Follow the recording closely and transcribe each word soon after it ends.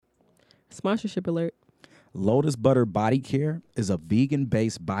Sponsorship alert. Lotus Butter Body Care is a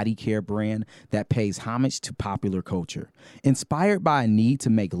vegan-based body care brand that pays homage to popular culture. Inspired by a need to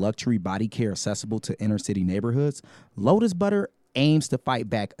make luxury body care accessible to inner-city neighborhoods, Lotus Butter aims to fight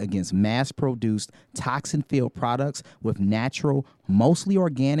back against mass-produced, toxin-filled products with natural, mostly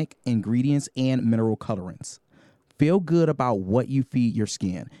organic ingredients and mineral colorants. Feel good about what you feed your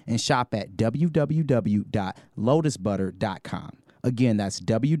skin and shop at www.lotusbutter.com. Again, that's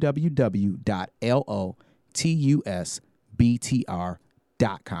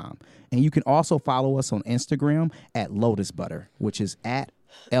www.lotusbtr.com. And you can also follow us on Instagram at Lotus Butter, which is at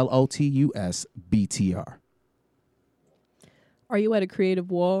LOTUSBTR. Are you at a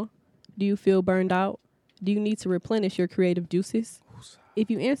creative wall? Do you feel burned out? Do you need to replenish your creative juices? If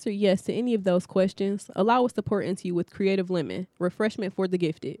you answer yes to any of those questions, allow us to pour into you with Creative Lemon, refreshment for the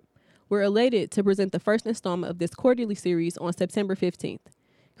gifted. We're elated to present the first installment of this quarterly series on September 15th.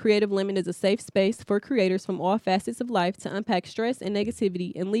 Creative Lemon is a safe space for creators from all facets of life to unpack stress and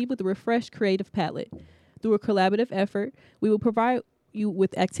negativity and leave with a refreshed creative palette. Through a collaborative effort, we will provide you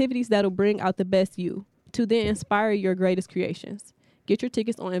with activities that'll bring out the best you to then inspire your greatest creations. Get your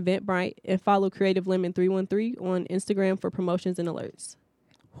tickets on Eventbrite and follow Creative Lemon 313 on Instagram for promotions and alerts.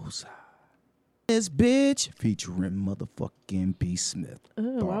 This bitch featuring motherfucking B. Smith.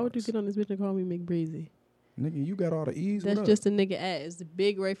 Why would you get on this bitch and call me McBreezy? Nigga, you got all the E's. That's just a nigga ass. The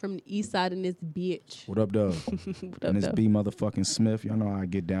Big Ray from the east side and this bitch. What up, though? What up, And this though? B motherfucking Smith. Y'all know how I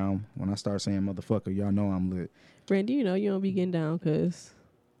get down. When I start saying motherfucker, y'all know I'm lit. Brandy, you know you don't be getting down because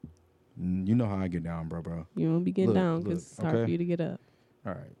You know how I get down, bro. you don't be getting Look, down because it's hard okay? for you to get up.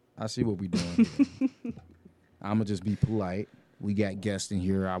 All right. I see what we doing here. I'm going to just be polite. We got guests in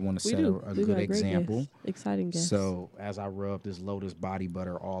here. I want to We set do. a We good got great example. guests. Exciting guests. So as I rub this Lotus body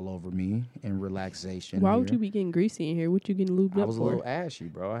butter all over me in relaxation. Why would here, you be getting greasy in here? What you getting lubed I up was a for? little ashy,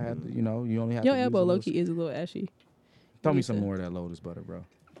 bro. I had to, you only have Your to use elbow a low little- key is a little ashy. Throw me You some said. more of that Lotus butter, bro.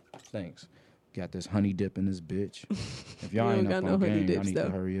 Thanks. Got this honey dip in this bitch. If y'all We ain't don't up got no on honey game, y'all dips, need though. to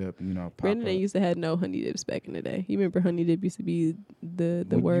hurry up. Pop Brandon up. used to have no honey dips back in the day. You remember honey dip used to be the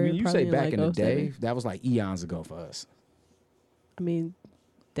When word you probably say back like in the 07. day, that was like eons ago for us. I mean,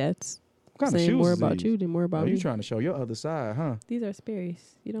 that's What kind of saying shoes more is about these? you than more Oh, about you me. trying to show your other side, huh? These are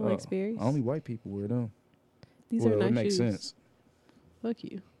Sperry's. You don't like Sperry's? Only white people wear them. These Well, are nice it makes shoes. sense. Fuck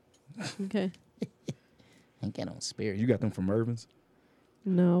you. Okay. Ain't got on Sperry's. You got them from Irvin's?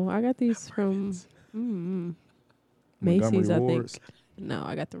 No, I got these from Montgomery Macy's, I Wards? think. No,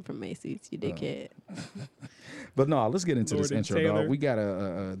 I got them from Macy's. You dickhead. But no, let's get into Lord this and intro, Taylor. dog. We got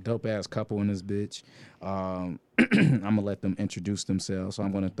a dope ass couple in this bitch. I'm gonna let them introduce themselves. So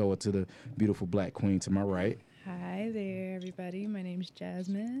I'm gonna throw it to the beautiful black queen to my right. Hi there, everybody. My name's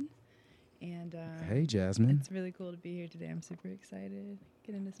Jasmine, and Hey, Jasmine. it's really cool to be here today. I'm super excited.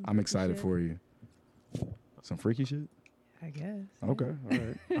 Get into some. I'm freaky excited shit, for you. Some freaky shit. I guess. Okay, all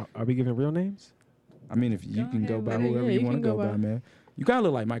right. Are we giving real names? I mean, if you Go can go ahead by with it. whoever Yeah, you you want to can go go by, by. man. You kind of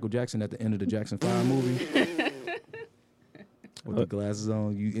look like Michael Jackson at the end of the Jackson 5 movie. With the glasses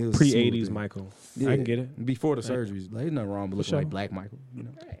on. It was Pre smooth, 80s dude. Michael. Yeah. I can get it. Before the surgeries. Like, ain't nothing wrong with looking sure. like Black Michael. All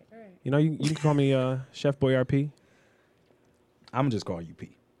right. You know, you can call me Chef Boy RP. I'm going to just call you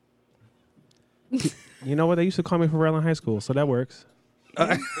P. You know what? They used to call me Pharrell in high school, so that works.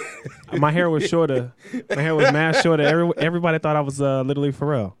 My hair was shorter. My hair was mad shorter. Everybody thought I was literally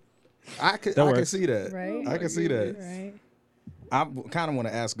Pharrell. I can works. see that. Right. I can see that. Right. I kind of want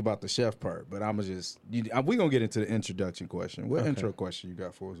to ask about the chef part, but I'm going to just... We're going to get into the introduction question. What Okay. intro question you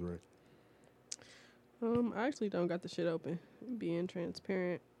got for us, Ray? I actually don't got the shit open. I'm being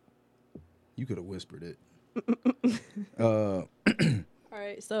transparent. You could have whispered it. All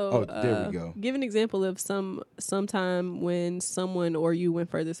right, so there we go. Give an example of sometime when someone or you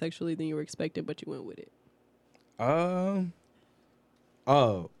went further sexually than you were expected, but you went with it.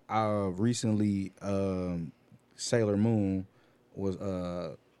 Recently, Sailor Moon was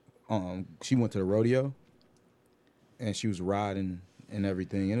she went to the rodeo, and she was riding and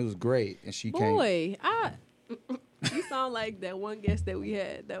everything, and it was great. And she came. Boy, you sound like that one guest that we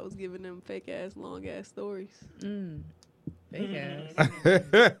had that was giving them fake ass, long ass stories. Fake ass.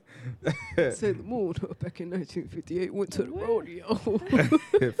 Sailor Moon back in 1958 went to the rodeo.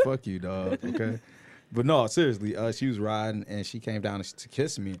 Fuck you, dog. Okay, but no, seriously, she was riding and she came down to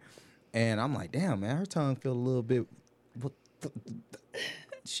kiss me, and I'm like, damn, man, her tongue feel a little bit. What?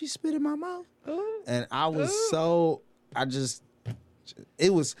 She spit in my mouth, and I was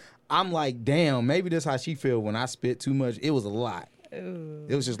I'm like, damn, maybe that's how she feel when I spit too much. It was a lot. Ooh.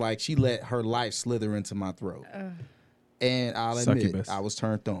 It was just like she let her life slither into my throat. And I'll admit, Succubus. I was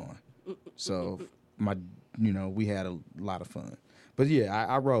turned on. So we had a lot of fun. But yeah,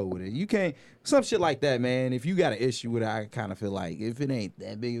 I roll with it. You can't some shit like that, man. If you got an issue with it, I kind of feel like if it ain't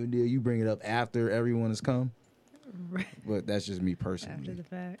that big of a deal, you bring it up after everyone has come. Right. But that's just me personally. After the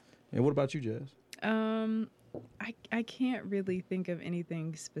fact. And what about you, Jazz? I can't really think of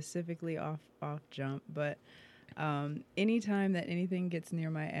anything specifically off jump, but anytime that anything gets near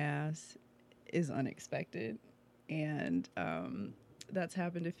my ass is unexpected, and that's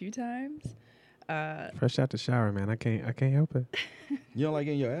happened a few times. Fresh out the shower, man. I can't help it. You don't like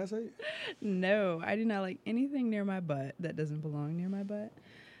getting your ass ate? No, I do not like anything near my butt that doesn't belong near my butt.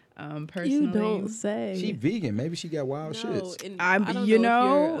 Personally, You don't say. She vegan. Maybe she got wild No, shits. and I don't you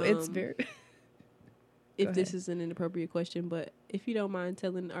know know, if you're, it's very. if Go this ahead. is an inappropriate question, but if you don't mind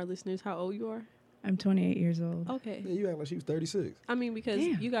telling our listeners how old you are. I'm 28 years old. Okay. Yeah, you act like she was 36. I mean, because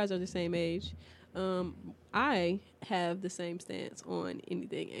Damn. you guys are the same age. I have the same stance on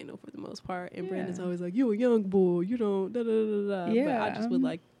anything anal for the most part, and Brandon's Yeah. always like, "You a young boy, you don't da da da da." But Yeah, I just would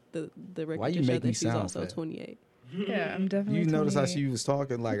like the record Why you to show make me that she's sound also fat? 28. Yeah, I'm definitely. You notice how 28. she was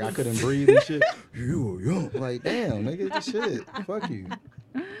talking like I couldn't breathe and shit. You. Like, damn, nigga, this shit. Fuck you.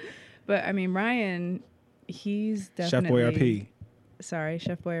 But I mean, Ryan, he's Chef definitely. Boy RP. Sorry,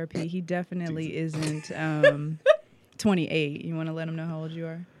 Chef Boy RP. He definitely isn't 28. You want to let him know how old you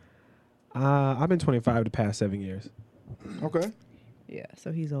are? I've been 25 the past 7 years. Okay. Yeah,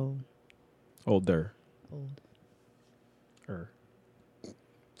 so he's old. Older. Old.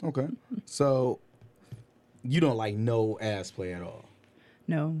 Okay. So you don't like no ass play at all.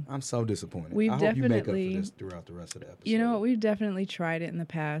 No. I'm so disappointed. We've I hope you make up for definitely- this throughout the rest of the episode. You know what? We've definitely tried it in the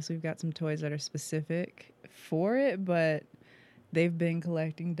past. We've got some toys that are specific for it, but they've been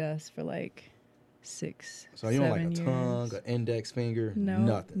collecting dust for like 6, So you don't like 7 a years. tongue, an index finger,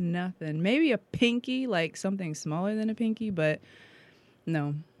 No, nothing. Maybe a pinky, like something smaller than a pinky, but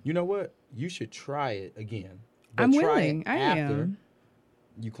no. You know what? You should try it again. But I'm try it willing. I after am.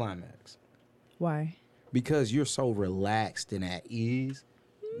 you climax. Why? Because you're so relaxed and at ease.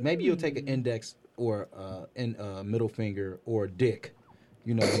 Maybe you'll take an index or middle finger or a dick,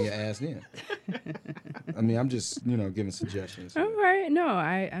 in your ass then. I mean, I'm just, giving suggestions. All right. No,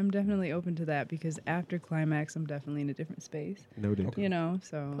 I'm definitely open to that because after climax, I'm definitely in a different space. No dick.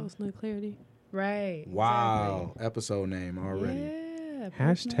 So. Post nut clarity. Right. Wow. Episode name already. Yeah.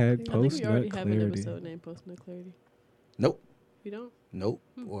 Hashtag I think post we already nut have an clarity. episode named Post nut clarity. Nope. You don't? Nope.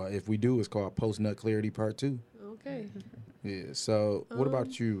 Or if we do, it's called Post Nut Clarity Part 2. Okay. Yeah. So, what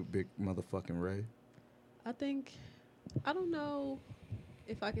about you, big motherfucking Ray? I think I don't know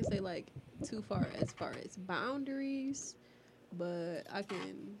if I can say like too far as boundaries, but I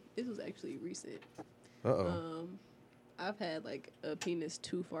can. This was actually recent. Uh-oh. I've had like a penis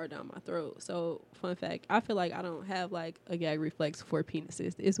too far down my throat. So fun fact, I feel like I don't have like a gag reflex for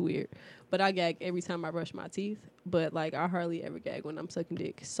penises. It's weird, but I gag every time I brush my teeth. But like I hardly ever gag when I'm sucking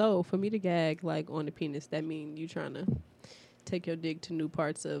dick. So for me to gag like on the penis, that means you trying to take your dick to new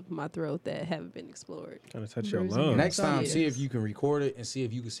parts of my throat that haven't been explored. Trying to touch your Bruising. lungs. Next time, yes. see if you can record it and see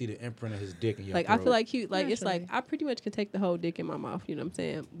if you can see the imprint of his dick in your Like throat. I feel like he like it's like Naturally. I pretty much can take the whole dick in my mouth, you know what I'm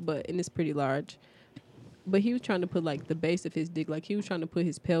saying? And it's pretty large. But he was trying to put like the base of his dick, like he was trying to put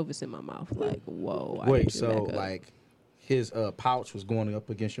his pelvis in my mouth. Like, whoa. I need Wait, you to so back up. like his pouch was going up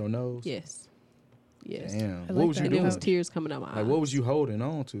against your nose? Yes. Yes. Damn. I What like was you that. And there doing? was tears coming out my eyes. Like, what was you holding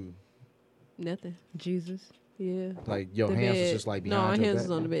on to? Nothing. Jesus. Yeah. Like, your The hands was bed. just like No, our behind your hands back?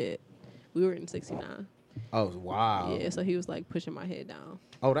 was on the bed. We were in 69. Oh, wow. Yeah, so he was like pushing my head down.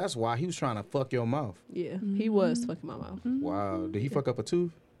 Oh, that's why he was trying to fuck your mouth. Yeah, he was fucking my mouth. Wow. Did he fuck up a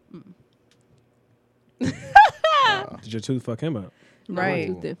tooth? Did your tooth fuck him up? No, Right.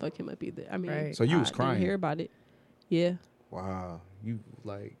 my tooth didn't fuck him up either. I mean, Right. So you was I didn't crying. hear about it. Yeah. Wow. You,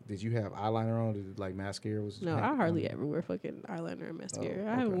 like, did you have eyeliner on? Did, like, mascara was... No, I hardly ever wear fucking eyeliner and mascara.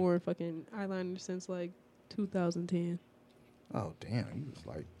 I haven't okay. worn fucking eyeliner since like 2010. Oh, damn. You was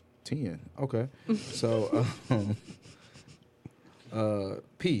like 10. Okay. So,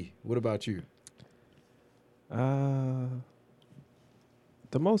 P, what about you? The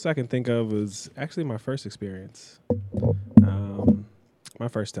most I can think of was actually my first experience, my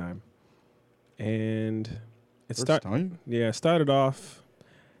first time, and it First time? it started off.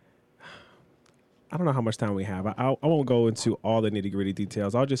 I don't know how much time we have. I won't go into all the nitty gritty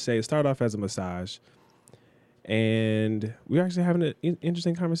details. I'll just say it started off as a massage, and we were actually having an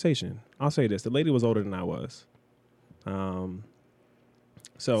interesting conversation. I'll say this: the lady was older than I was.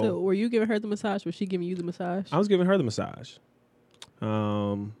 So were you giving her the massage? Was she giving you the massage? I was giving her the massage.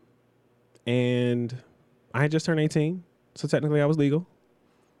 And I had just turned 18, so technically I was legal.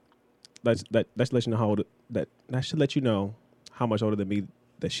 That should let you know how old that should let you know how much older than me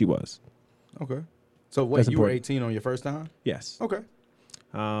that she was. Okay. So wait, That's you were important. 18 on your first time? Yes. Okay.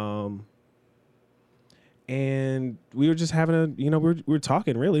 And we were just having we were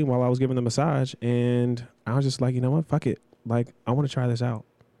talking really while I was giving the massage, and I was just like, you know what, fuck it. Like, I want to try this out.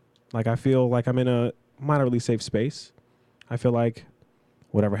 Like, I feel like I'm in a moderately safe space. I feel like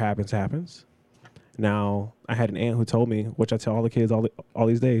whatever happens, happens. Now, I had an aunt who told me, which I tell all the kids all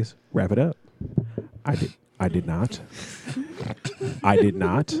these days, wrap it up. I did not. I did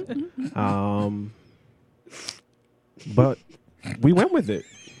not. But we went with it.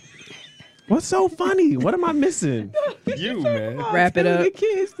 What's so funny? What am I missing? You, man. Wrap it up. The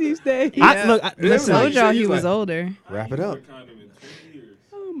kids these days. Yeah. Listen. Told y'all He's he was like, older. Wrap it up.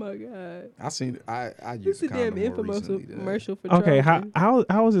 Oh my god. I This used is a a damn condom more infomercial recently than- commercial for Okay, Charlton.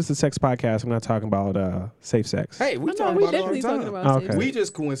 how is this a sex podcast? I'm not talking about safe sex. Hey, we No, talk we about it all the definitely talking time. about Okay. safe We sex.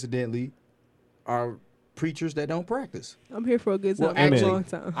 just coincidentally are preachers that don't practice. I'm here for a good time, Well, for a actually, long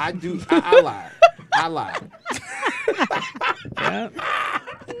time. I do. I lied. I lied. Yep.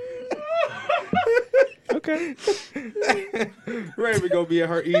 Okay. Raven gonna be at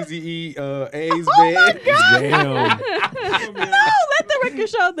her Easy E A's Oh bed. Damn. No, let the record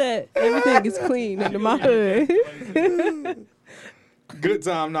show that everything is clean under my hood. Good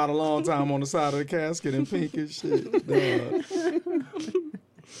time, not a long time on the side of the casket and pink and shit. Dog.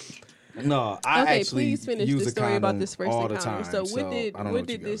 No, I Okay, actually please finish use the a story about condom this first all the encounter. time. So I don't know what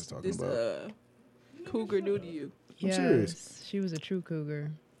did you guys this are talking about. cougar do to you? I'm serious. Yes, she was a true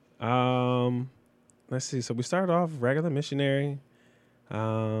cougar. Let's see. So we started off regular missionary,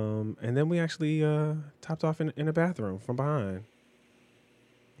 and then we actually topped off in a bathroom from behind.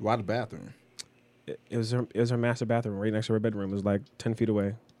 Why the bathroom? It was her master bathroom right next to her bedroom. It was like 10 feet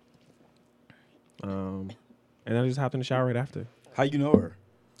away. And then I just hopped in the shower right after. How you know her?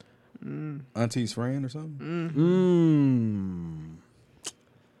 Auntie's friend or something?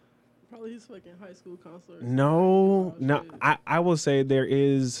 Probably his fucking high school counselor. No. shit. I will say there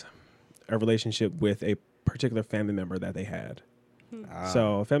is a relationship with a particular family member that they had.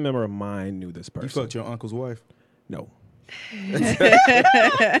 So a family member of mine knew this person. You fucked your uncle's wife? No.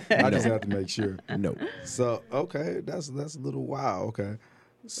 I just have to make sure. No. So okay, that's a little wild. Okay,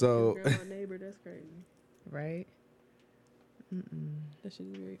 so Girl, my neighbor, that's crazy. Right? That shit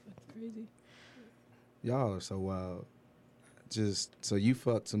is very fucking crazy. y'all are so wild. Just so you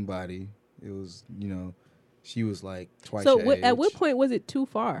fucked somebody. It was she was like twice. So your at what age. point was it too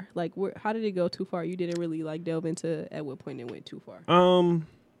far? Like, how did it go too far? You didn't really like delve into at what point it went too far. She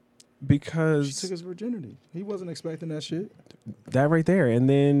Because took his virginity. He wasn't expecting that shit. that right there, and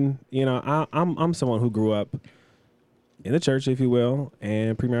then I'm someone who grew up in the church, if you will,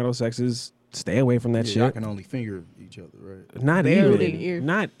 and premarital sex is stay away from that Y'all shit. can only finger each other, right? Not Barely. even,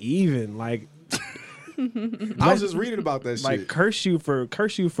 not even like I was just reading about that like shit. curse you for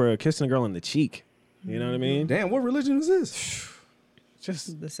kissing a girl in the cheek. You know what I mean? Damn, what religion is this?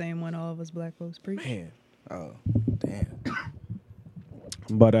 Just The same one all of us black folks preach. man. Oh, damn.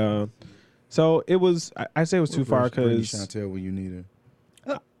 But so it was. I say it was too far Bring because Chantel when you need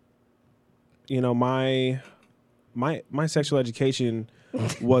her. my sexual education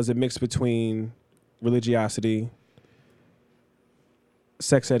was a mix between religiosity,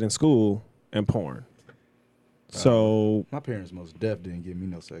 sex ed in school, and porn. So My parents most def didn't give me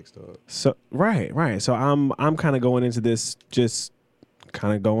no sex talk. so right. So I'm kind of going into this just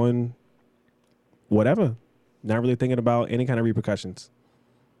kind of going whatever, not really thinking about any kind of repercussions.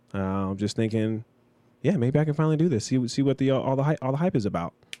 Just thinking, yeah, maybe I can finally do this. See what the all the hype is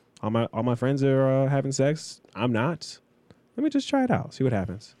about. All my friends are having sex. I'm not. Let me just try it out. See what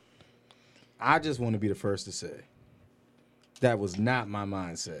happens. I just want to be the first to say that was not my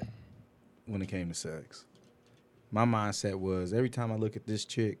mindset when it came to sex. My mindset was every time I look at this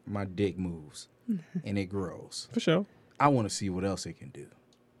chick, my dick moves and it grows. For sure. I want to see what else it can do.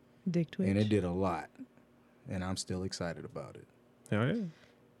 Dick twitch. And it did a lot. And I'm still excited about it. Hell yeah.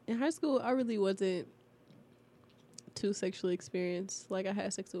 In high school, I really wasn't too sexually experienced. Like, I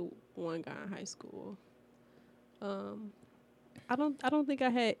had sex with one guy in high school. I don't think I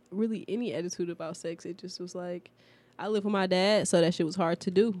had really any attitude about sex. It just was like, I live with my dad, so that shit was hard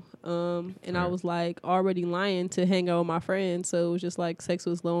to do. And I was like already lying to hang out with my friends, so it was just like sex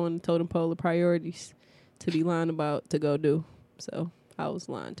was low on the totem pole of priorities to be lying about to go do. So I was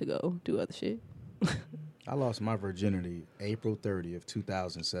lying to go do other shit. I lost my virginity April 30th,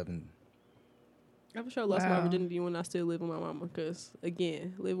 2007. I for sure lost my Wow. virginity when I still live with my mama. Because,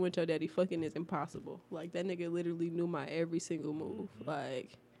 again, living with your daddy fucking is impossible. Like, that nigga literally knew my every single move.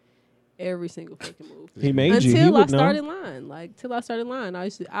 Like, every single fucking move. He made you. He Until I would know. started lying. Like, till I started lying. I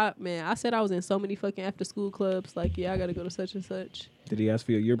said I was in so many fucking after school clubs. Like, yeah, I got to go to such and such. Did he ask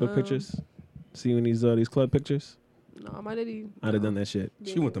for your yearbook pictures? See when these club pictures? No, my daddy. I'd have done that shit.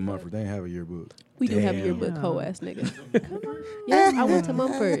 She went to Mumford. They didn't have a yearbook. We do have a Damn. yearbook, Yeah. hoe ass nigga. Come on. Yes, I went to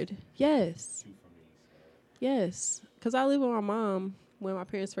Mumford. Yes. Yes. Because I lived with my mom when my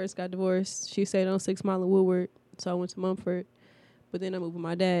parents first got divorced. She stayed on 6 Mile and Woodward, so I went to Mumford. But then I moved with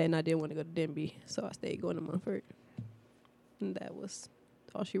my dad, and I didn't want to go to Denby, so I stayed going to Mumford. And that was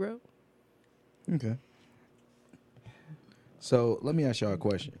all she wrote. Okay. So let me ask y'all a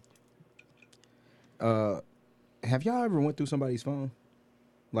question. Have y'all ever went through somebody's phone?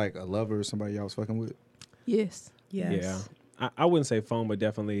 Like a lover or somebody y'all was fucking with? Yes. Yes. Yeah. I wouldn't say phone, but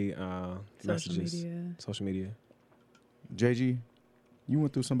definitely Social messages. media. Social media. JG, you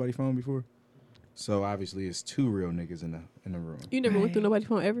went through somebody's phone before? So obviously it's 2 real niggas in the room. You never went through Right. nobody's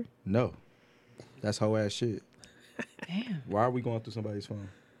phone ever? No. That's whole ass shit. Damn. Why are we going through somebody's phone?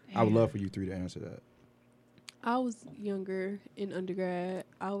 I would love for you 3 to answer that. I was younger in undergrad.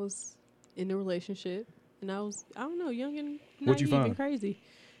 I was in a relationship, and I don't know, young and What'd you naive and find? crazy.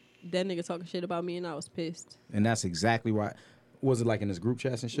 That nigga talking shit about me, and I was pissed. And that's exactly why. Was it like in his group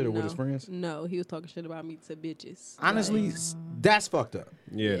chats and shit or with his friends? No, he was talking shit about me to bitches. Honestly, Like, that's fucked up.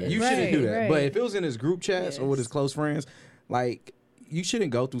 Yeah. Yeah. You Right, shouldn't do that. But right. if it was in his group chats or with his Yes. close friends, like, you shouldn't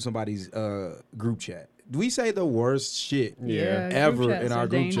go through somebody's group chat. We say the worst shit. Yeah. Ever group chats in are our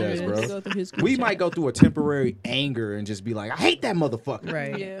group chats, I dangerous. didn't bro. go through his group We chat. might go through a temporary anger and just be like, I hate that motherfucker.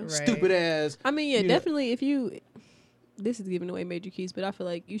 Right. Yeah. Right. Stupid ass. I mean, yeah, You know- definitely. If you, this is giving away major keys, but I feel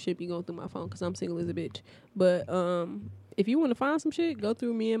like you should be going through my phone because I'm single as a bitch. But if you want to find some shit, go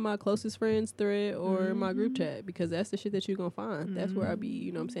through me and my closest friends thread or my group chat because that's the shit that you're gonna find. That's where I be,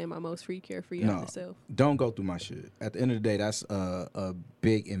 you know what I'm saying, my most free, carefree No. honest self. Don't go through my shit. At the end of the day, that's a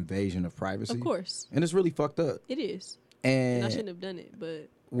big invasion of privacy. Of course, And it's really fucked up. it is, and I And shouldn't have done it. But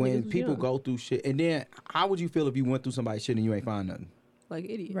when niggas was people young, go through shit, and then how would you feel if you went through somebody's shit and you ain't find nothing? like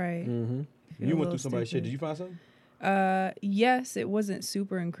idiot, Right. Mm-hmm. Feel You a went little through somebody's shit. stupid. Did you find something? Yes, it wasn't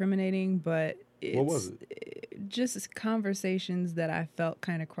super incriminating, but What was it? Just conversations that I felt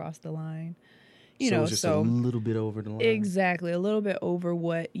kind of crossed the line. You so know, it's just so a little bit over the line. exactly a little bit over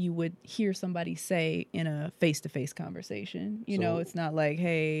what you would hear somebody say in a face-to-face conversation. You know, So it's not like,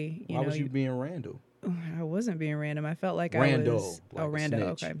 hey, Why was you being Randall? I wasn't being random. I felt like I Randall, was. like a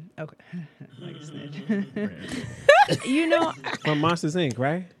Randall. snitch. Okay. Like a snitch. You know, From Monsters Inc.,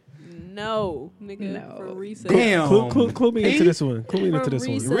 right? no, nigga, No. for recess. Damn. Clue me into Pete? this one. Clue me into From this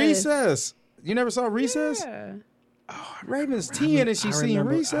one. Recess. Recess. You never saw Recess? yeah. Raven's 10 and she seen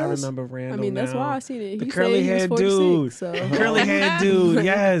Recess. I remember Randall. I mean, that's now. why I seen it. The He curly said he was head 46, dude. So Curly head dude.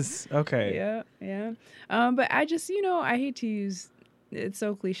 Yes. Okay. Yeah. But I just, I hate to use. It's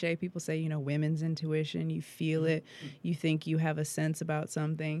so cliche. People say, women's intuition. You feel it. You think you have a sense about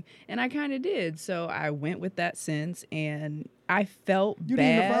something, and I kind of did. So I went with that sense, and I felt You bad.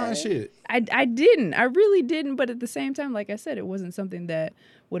 didn't even find shit. I didn't. I really didn't. But at the same time, like I said, it wasn't something that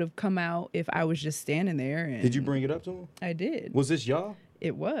would have come out if I was just standing there. And Did you bring it up to him? I did. Was this y'all?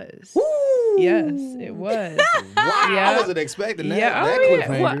 It was. Woo! Yes, it was. Wow, Yeah. I wasn't expecting that. Yeah. That Oh, yeah.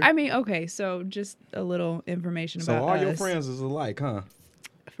 cliffhanger. Well, I mean, okay. So just a little information So about all us. your friends is alike, huh?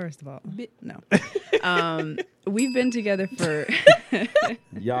 First of all, no. We've been together for.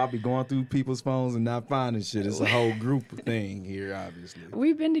 Y'all be going through people's phones and not finding shit. It's a whole group thing here, obviously.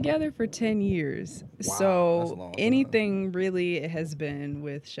 We've been together for 10 years. Wow, that's a So long time. anything really has been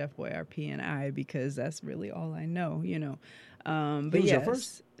with Chef Boyardee and I because that's really all I know, But He was your yes.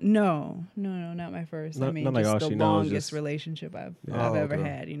 first? No, not my first. I Not- mean, not like just all the she knows, longest just- relationship I've Oh, ever okay.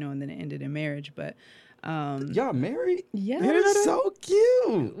 had, and then it ended in marriage. But Y'all married? yeah, That is so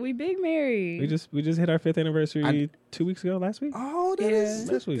cute. we big married. We just hit our 5th anniversary 2 weeks ago. Last week. Oh, that Yeah. is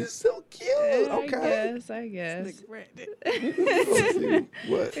That's sweet. that's so cute. Okay. I guess.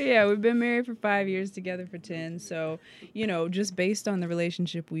 What? Yeah, we've been married for 5 years, together for 10. So, just based on the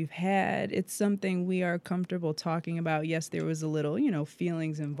relationship we've had, it's something we are comfortable talking about. Yes, there was a little,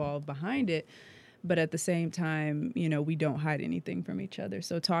 feelings involved behind it. But at the same time, we don't hide anything from each other.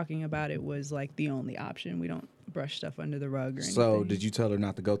 So talking about it was like the only option. We don't brush stuff under the rug or anything. So, did you tell her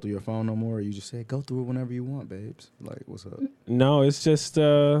not to go through your phone no more, or you just said go through it whenever you want, babes? Like, what's up? No, it's just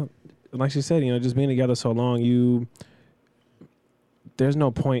like she said, just being together so long, there's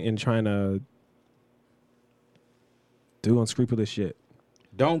no point in trying to do unscrupulous shit.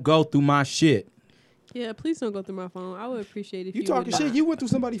 Don't go through my shit. Yeah, please don't go through my phone. I would appreciate if You you talking would shit? not. You went through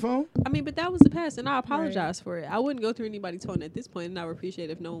somebody's phone? I mean, but that was the past, and I apologize for it. I wouldn't go through anybody's phone at this point, and I would appreciate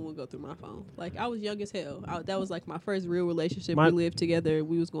if no one would go through my phone. Like, I was young as hell. That was like my first real relationship. We lived together.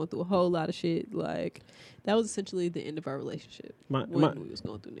 We was going through a whole lot of shit. Like, that was essentially the end of our relationship when we was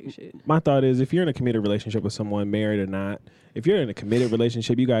going through nigga shit. My thought is, if you're in a committed relationship with someone, married or not, if you're in a committed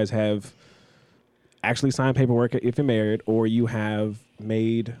relationship, you guys have actually signed paperwork if you're married, or you have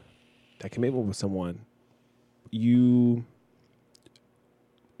made that commitment with someone, you,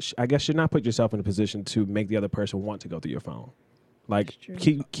 I guess, should not put yourself in a position to make the other person want to go through your phone. Like,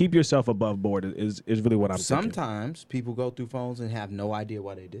 keep yourself above board is really what I'm thinking. Sometimes people go through phones and have no idea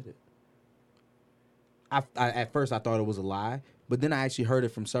why they did it. I at first I thought it was a lie, but then I actually heard it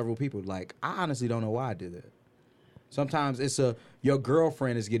from several people. Like, I honestly don't know why I did it. Sometimes it's your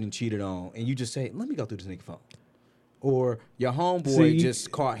girlfriend is getting cheated on, and you just say, "Let me go through this nigga phone." Or your homeboy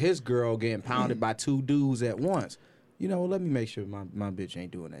just caught his girl getting pounded by 2 dudes at once. You know, let me make sure my bitch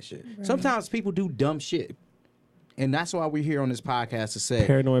ain't doing that shit. Right. Sometimes people do dumb shit. And that's why we're here on this podcast to say,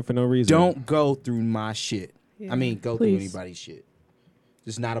 paranoid for no reason. Don't go through my shit. Yeah. I mean, go through anybody's shit.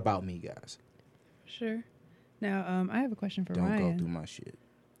 It's not about me, guys. Sure. Now, I have a question for Don't Ryan. go through my shit.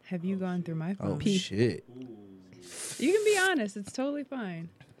 Have you gone through my phone? Oh, shit. You can be honest. It's totally fine.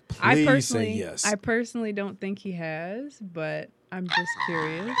 Please say yes. I personally don't think he has, but I'm just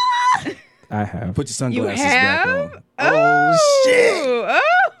curious. I have. Put your You sunglasses have? back on. Oh, shit.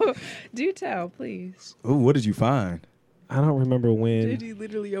 Oh, do tell, please. Ooh, what did you find? I don't remember when. JD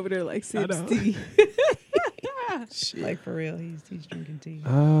literally over there like sips tea. Shit. Like, for real, he's drinking tea.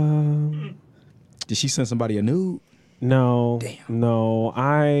 Did she send somebody a nude? No. Damn. No.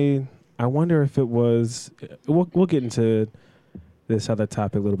 I wonder if it was. We'll get into this other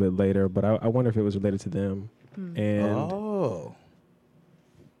topic a little bit later, but I wonder if it was related to them. And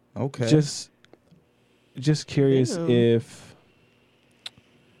okay. Just curious if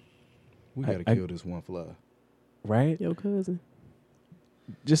we gotta kill this one fly. Right? Your cousin.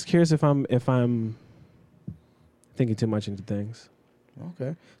 Just curious if I'm thinking too much into things. Okay. Thank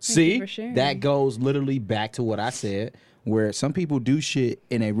you for See, sharing. that goes literally back to what I said, where some people do shit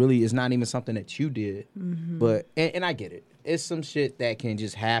and it really is not even something that you did. But and I get it. It's some shit that can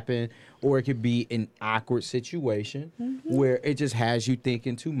just happen, or it could be an awkward situation where it just has you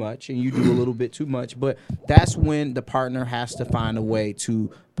thinking too much and you do a little bit too much. But that's when the partner has to find a way to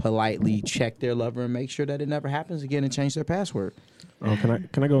politely check their lover and make sure that it never happens again and change their password. Oh,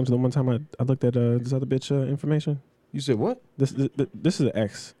 can I go into the one time I looked at this other bitch information? You said what? This is an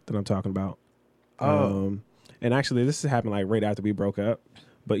ex that I'm talking about. And actually, this happened like right after we broke up.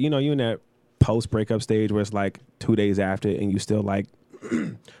 But you know, you in that post breakup stage where it's like 2 days after, and you still like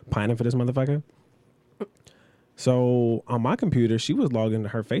pining for this motherfucker. So on my computer, she was logged into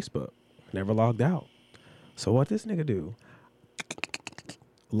her Facebook, never logged out. So what this nigga do?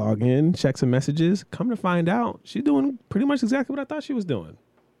 Log in, check some messages. Come to find out, she's doing pretty much exactly what I thought she was doing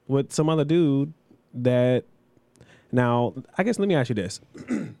with some other dude. That now, I guess let me ask you this: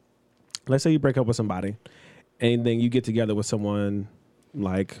 let's say you break up with somebody, and then you get together with someone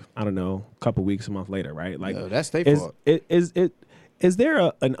like, I don't know, a couple weeks, a month later, right? Like, no, that's their fault. Is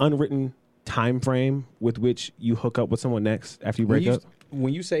there an unwritten time frame with which you hook up with someone next after you break up?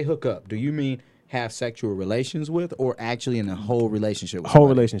 When you say hook up, do you mean have sexual relations with, or actually in a whole relationship with Whole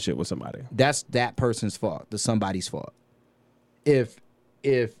somebody? relationship with somebody. That's that person's fault. That's somebody's fault. If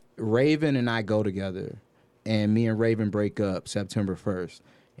Raven and I go together and me and Raven break up September 1st,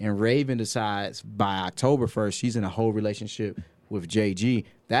 and Raven decides by October 1st she's in a whole relationship with JG,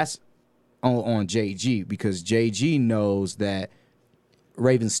 that's on JG, because JG knows that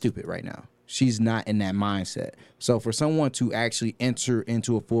Raven's stupid right now. She's not in that mindset. So for someone to actually enter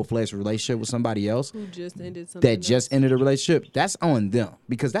into a full-fledged relationship with somebody else Who just ended something that just ended a relationship, that's on them,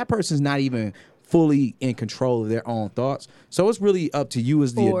 because that person's not even fully in control of their own thoughts. So it's really up to you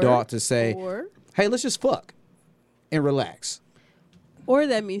as the adult to say, hey, let's just fuck and relax. Or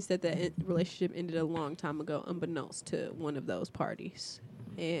that means that the relationship ended a long time ago, unbeknownst to one of those parties.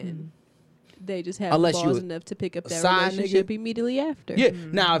 And they just have Unless balls you enough to pick up that side relationship nigga. immediately after. Yeah.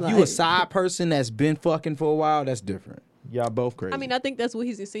 Now, if you a Like- side person that's been fucking for a while, that's different. Y'all both crazy. I mean, I think that's what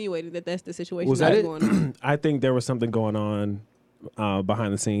he's insinuating, that's the situation Was that's that it? going on. I think there was something going on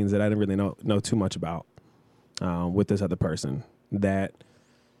behind the scenes that I didn't really know too much about with this other person, that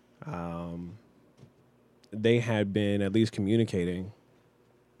they had been at least communicating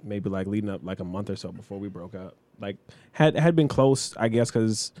maybe like leading up like a month or so before we broke up. Like had been close, I guess,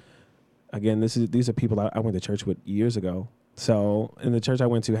 because again, these are people I went to church with years ago. So, and the church I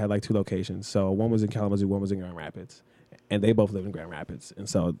went to had like 2 locations. So one was in Kalamazoo, one was in Grand Rapids, and they both live in Grand Rapids. And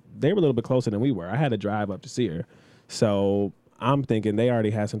so they were a little bit closer than we were. I had to drive up to see her. So I'm thinking they already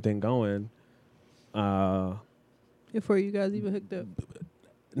had something going. Before you guys even hooked up.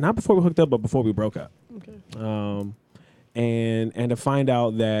 Not before we hooked up, but before we broke up. Okay. And to find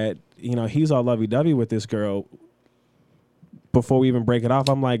out that, you know, he's all lovey-dovey with this girl before we even break it off,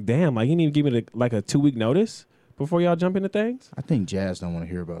 I'm like, damn, like, you didn't even give me like a 2-week notice before y'all jump into things? I think Jazz don't want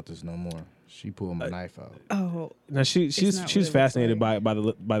to hear about this no more. She pulled my knife out. Oh, No, she's not what it looks fascinated like. by the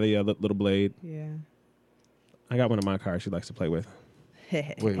little blade. yeah. I got one in my car she likes to play with.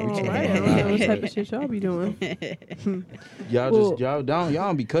 Wait, All what you talking right, I about? don't know what type of shit y'all be doing. Y'all Well- just y'all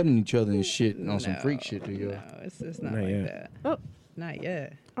don't be cutting each other and shit on some freak shit, do you? No, it's not Not like yet. that. Oh. Not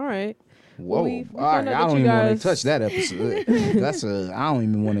yet. All right. Whoa! we All right, found out I that don't you even want guys- to touch that episode. That's I don't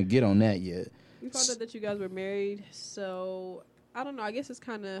even want to get on that yet. We found out that you guys were married, so I don't know. I guess it's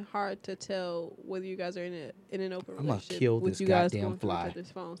kind of hard to tell whether you guys are in an open I'ma relationship kill with this you guys goddamn going through fly. each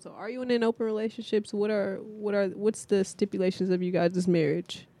other's phone. So, are you in an open relationships? What's the stipulations of you guys'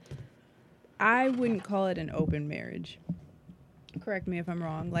 marriage? I wouldn't call it an open marriage. Correct me if I'm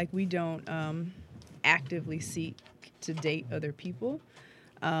wrong. Like, we don't actively seek to date other people.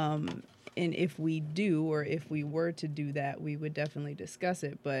 And if we do, or if we were to do that, we would definitely discuss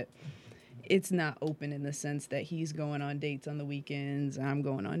it. But it's not open in the sense that he's going on dates on the weekends, I'm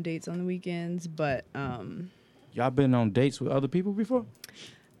going on dates on the weekends. But Y'all been on dates with other people before?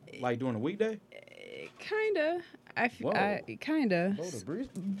 Like during a weekday? kinda. Whoa. Kinda. Oh, the breeze?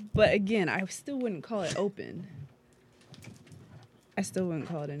 But again, I still wouldn't call it open. I still wouldn't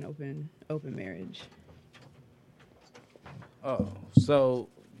call it an open marriage. Oh, so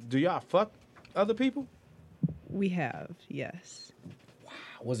do y'all fuck other people? We have, yes.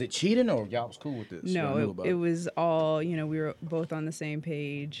 Was it cheating or y'all was cool with this? Y'all knew No, about it was all, we were both on the same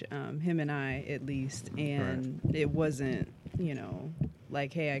page, him and I at least, and it wasn't,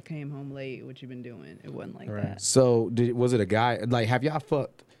 like, hey, I came home late, what you been doing? It wasn't like Right. that. So was it a guy? Like, have y'all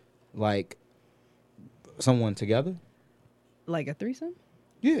fucked like someone together? Like a threesome?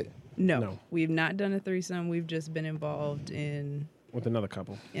 Yeah. No, we've not done a threesome. We've just been involved in With another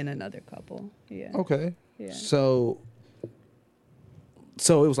couple. another couple. Yeah. Okay. Yeah. So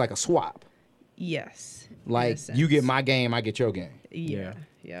it was like a swap. Yes. in a Like you get sense. my game, I get your game. Yeah.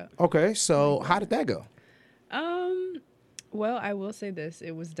 Yeah. Okay. So how did that go? Well, I will say this.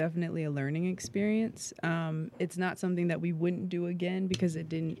 It was definitely a learning experience. It's not something that we wouldn't do again because it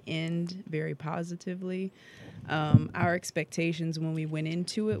didn't end very positively. Our expectations when we went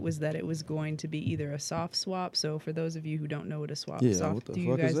into it was that it was going to be either a soft swap. So for those of you who don't know what a swap Yeah, soft, what the do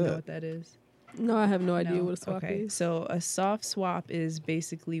you fuck is guys know that? what that is? No, I have no idea No? what a swap Okay. is. So a soft swap is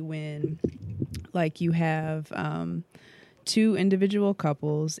basically when, like, you have two individual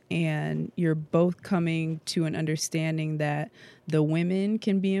couples and you're both coming to an understanding that the women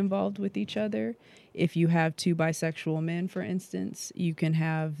can be involved with each other. If you have two bisexual men, for instance, you can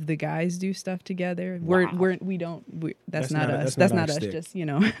have the guys do stuff together. Wow. That's That's not not- us. that's That's not not our us. stick. Just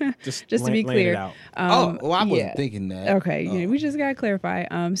Just, Just to be laying it clear. out. I wasn't yeah. thinking that. Okay, Oh. we just gotta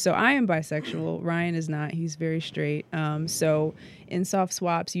clarify. So I am bisexual. Ryan is not. He's very straight. So in soft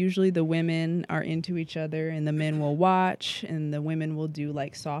swaps, usually the women are into each other, and the men will watch, and the women will do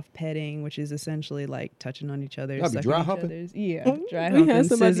like soft petting, which is essentially like touching on each other, Y'all be sucking dry each humping? other's. Yeah, dry We humping, had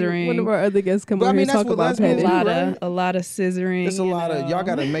somebody, scissoring. one of our other guests come But I over mean, here and that's talk what about lesbians petting. do. a lot of scissoring. It's a lot of y'all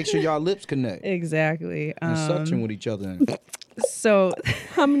got to make sure y'all lips connect Exactly. and suction with each other. So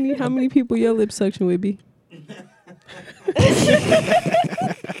How many people your lip suction would be?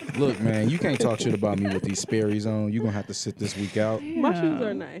 Look, man, you can't talk shit about me with these Sperry's on. You're gonna have to sit this week out. My shoes yeah,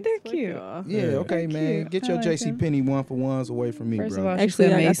 are nice. They're Fuck cute. y'all. Yeah, okay, man. cute. Get I your like JC them. Penney 1-for-1s away from me, First bro. of all, she Actually,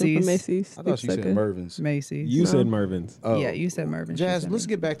 said I got them from Macy's. Macy's. I thought you said Mervin's. Macy's. You No. said Mervin's. Oh. Yeah, you said Mervin. she Jazz, said let's Macy's.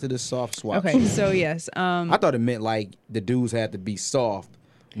 get back to this soft swap. Okay, so yes. I thought it meant like the dudes had to be soft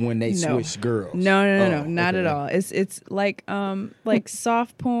when they No. switched girls. No, Oh, not at okay. all. It's like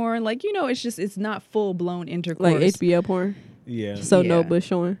soft porn, like it's not full blown intercourse. Like HBO porn. Yeah. So no Yeah. bush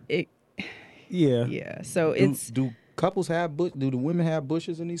showing. Yeah. Yeah, so Do, it's do couples have do the women have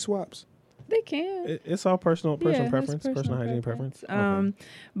bushes in these swaps? they can. It's all personal Yeah, it's preference, personal hygiene preference.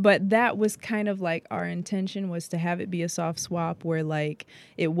 But that was kind of like our intention was to have it be a soft swap where like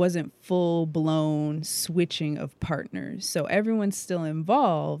it wasn't full blown switching of partners. So everyone's still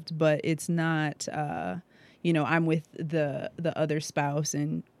involved, but it's not I'm with the other spouse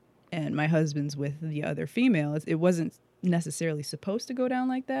and my husband's with the other female. It wasn't necessarily supposed to go down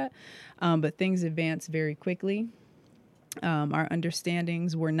like that, but things advanced very quickly. Our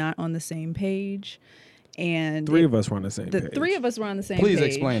understandings were not on the same page, and Three of us were on the same the page. three of us were on the same Please page.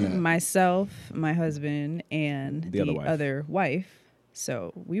 explain that. Myself, my husband, and The other wife. other wife.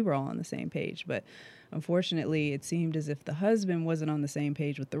 So we were all on the same page. But unfortunately, it seemed as if the husband wasn't on the same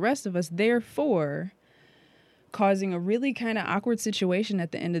page with the rest of us, therefore causing a really kind of awkward situation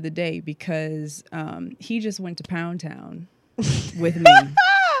at the end of the day because he just went to Pound Town with me.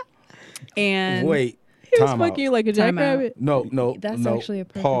 And Wait, He was time out. fucking you like a Time out. jackrabbit. No, that's no. actually a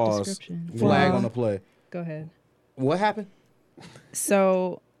perfect Pause. description. Flag Wow. on the play. Go ahead. What happened?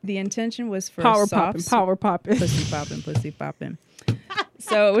 So The intention was for Power a soft popping. pussy popping.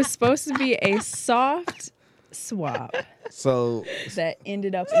 So it was supposed to be a soft swap So that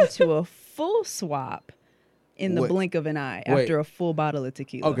ended up into a full swap in the Wait. blink of an eye Wait. after a full bottle of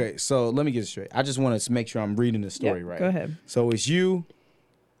tequila. okay, so let me get it straight. I just want to make sure I'm reading the Yep, story right. Go ahead. So it's you,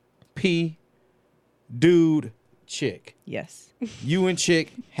 P, dude, chick. Yes. You and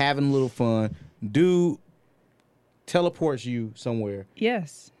chick having a little fun. Dude teleports you somewhere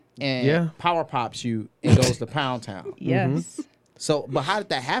Yes. and Yeah. power pops you and goes to Pound Town. Yes. So, but how did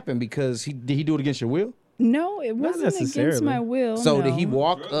that happen? Because did he do it against your will? No, it wasn't against necessarily. my will. So did he no.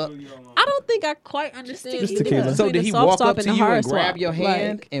 walk up? I don't think I quite understand. Just either tequila. between So the did he soft walk swap up and to the you hard and grab swap? your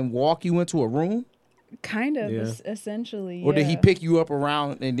hand Like, and walk you into a room, Kind of, Yeah. essentially. or did he yeah. pick you up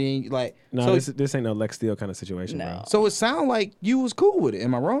around and then like? No, so, this ain't no Lex Steele kind of situation, No. bro. so it sounded like you was cool with it.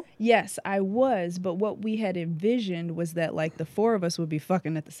 Am I wrong? Yes, I was, but what we had envisioned was that like the four of us would be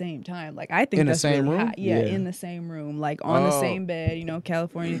fucking at the same time. Like I think In the that's same really room? hot. Yeah, Yeah. in the same room, like on the Oh. same bed. You know,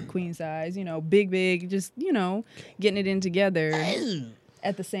 California queen size. You know, big, just getting it in together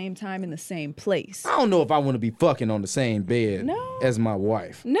at the same time in the same place. I don't know if I want to be fucking on the same bed No. as my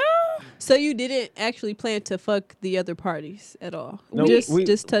wife. No, so you didn't actually plan to fuck the other parties at all? No,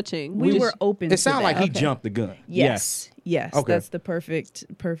 just touching. we Just- were open. It to sounded like that. he jumped the gun. Yes. Okay. That's the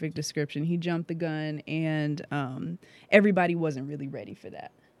perfect description. He jumped the gun, and everybody wasn't really ready for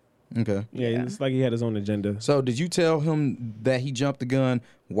that. Okay. Yeah, Yeah. it's like he had his own agenda. So did you tell him that he jumped the gun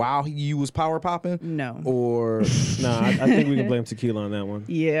while you was power popping, No. or No, I think we can blame tequila on that one.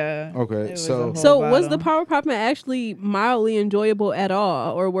 Yeah. Okay, It was so- a whole So was the bottle. power popping actually mildly enjoyable at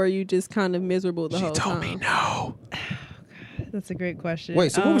all, or were you just kind of miserable the whole time? no. That's a great question.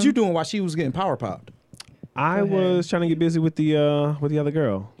 wait? So what was you doing while she was getting power popped? I Go ahead. was trying to get busy with the other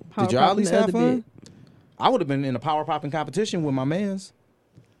girl. Power Did y'all at popping least the have other fun? bit? I would have been in a power popping competition with my mans.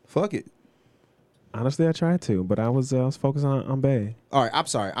 Fuck it. Honestly, I tried to, but I was focused on Bay. All right, I'm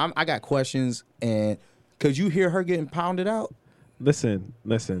sorry. I got questions, and could you hear her getting pounded out? Listen,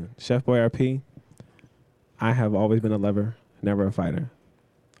 Chef Boyardee. I have always been a lover, never a fighter,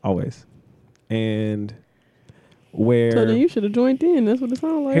 always. And where So then you should have joined in. That's what it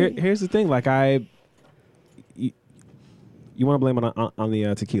sounded like. here's the thing, like you want to blame it on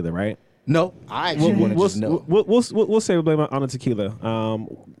the tequila, right? No, I actually want to just know. We'll say we blame it on the tequila.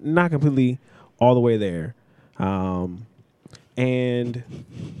 Not completely all the way there. And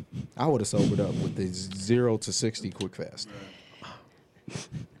I would have sobered up with the 0 to 60 quick fast.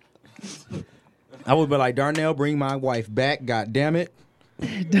 I would be like, Darnell, bring my wife back. God damn it.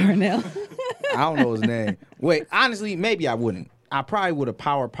 Darnell. I don't know his name. Wait, honestly, maybe I wouldn't. I probably would have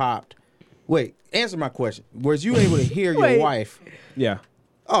power popped. Wait, answer my question. Was you able to hear your Wait. wife? yeah,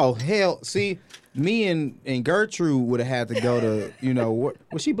 Oh, hell. See, me and Gertrude would have had to go to, what?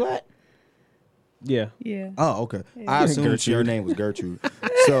 Was she black? yeah. Yeah. Oh, okay. I assumed Gertrude. your name was Gertrude.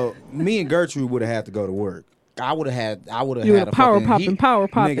 So me and Gertrude would have had to go to work. I would have had You had would've a power fucking popping, heat- power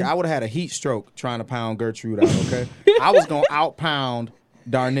popping. Nigga, I would have had a heat stroke trying to pound Gertrude out, okay? I was going to out-pound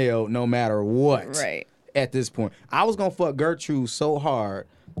Darnell no matter what. Right. At this point. I was going to fuck Gertrude so hard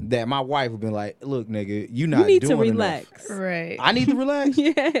that my wife would be like, look, nigga, you not You need doing to enough. relax. Right. I need to relax?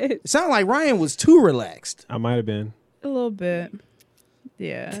 Yes. It sounded like Ryan was too relaxed. I might have been. A little bit.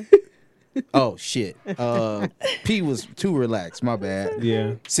 Yeah. Oh, shit. P was too relaxed. My bad.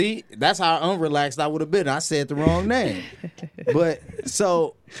 Yeah. See, that's how unrelaxed I would have been. I said the wrong name. But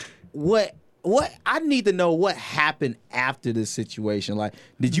so what I need to know what happened after this situation. Like,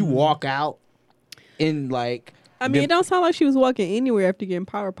 did you walk out in like I mean, it don't sound like she was walking anywhere after getting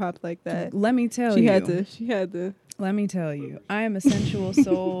power popped like that. Let me tell She you. had to. Let me tell you. I am a sensual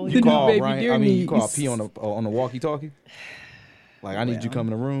soul. you The new call baby Ryan? deer I mean, you call needs. P on the walkie-talkie? Like, I need you Well. come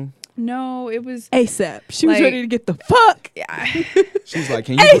in the room. No, it was. ASAP. She was Like- ready to get the fuck. She's like,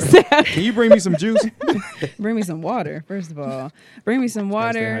 ASAP. can you bring me some juice? Bring me some water, first of all. Bring me some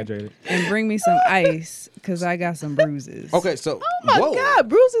Gotta stay water hydrated. and bring me some ice because I got some bruises. Okay, so Oh my whoa. God,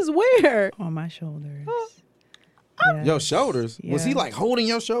 bruises where? On my shoulders. Your Yes. shoulders. Was he Yeah. like holding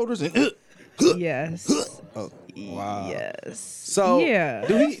your shoulders and Yes. oh, wow. Yes. So Yeah.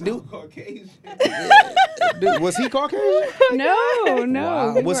 Was he Caucasian? No, no.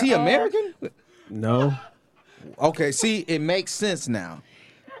 Wow. we Was were he all- American? No. Okay, see, it makes sense now.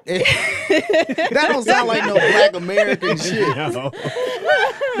 That don't sound like no black American shit. No.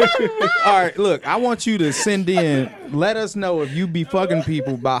 All right, look, I want you to send in, let us know if you be fucking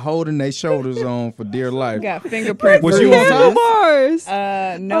people by holding their shoulders on for dear life. Got fingerprint Was you on bruises. top? Bars.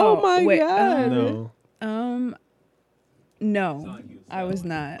 No. Oh my Wait, God. No. No, I was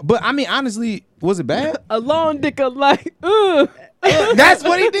not. But I mean, honestly, was it bad? A long dick of like, ugh. That's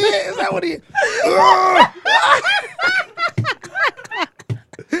what he did. Is that what he?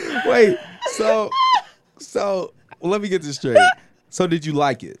 Wait. So let me get this straight. So did you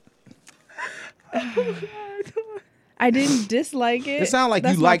like it? I didn't dislike it. It sounded like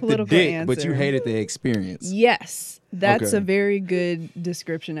That's you my liked the political dick, but you answer. hated the experience. Yes, that's Okay. a very good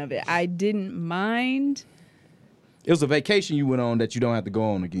description of it. I didn't mind. It was a vacation you went on that you don't have to go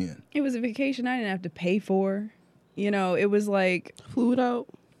on again. It was a vacation I didn't have to pay for. You know, it was like, Flew out.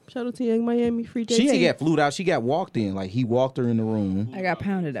 Shout out to Young Miami, free JT. She ain't get flued out. She got walked in. Like he walked her in the room. I got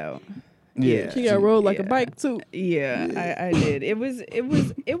pounded out. She got rolled like a Yeah. bike too. Yeah, I did. It was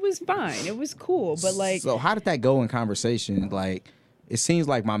fine. It was cool, but like, So how did that go in conversation? Like, it seems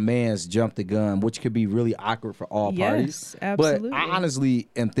like my man's jumped the gun, which could be really awkward for all parties. yes, absolutely. But I honestly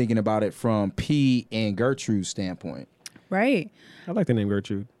am thinking about it from P and Gertrude's standpoint. right. I like the name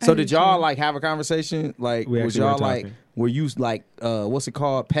Gertrude. So I do did y'all too. like have a conversation? Like, We was actually were y'all like, talking. were you like, what's it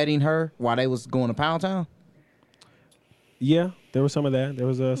called, petting her while they was going to Pound Town? Yeah, there was some of that. There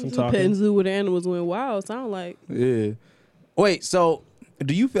was some Petting talking. zoo with animals went wild. Sound like Yeah. Wait, so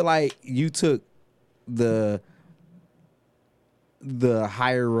do you feel like you took the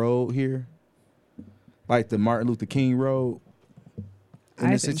higher road here? Like the Martin Luther King road in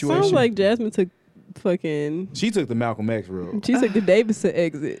I this think so. situation? sounds like Jasmine took fucking. She took the Malcolm X road. She took the Davidson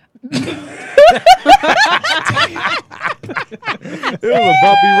exit. It was a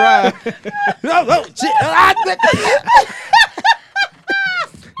bumpy ride. Oh, shit.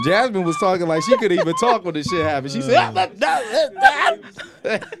 Jasmine was talking like she couldn't even talk when this shit happened. She said,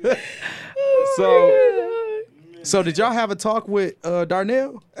 so did y'all have a talk with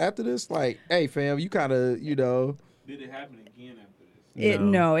Darnell after this? Like, hey, fam, you kind of, Did it happen again after this?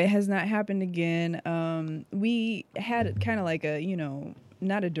 No, it has not happened again. We had kind of like a,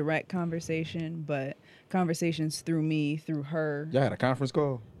 not a direct conversation, but conversations through me, through her. y'all had a conference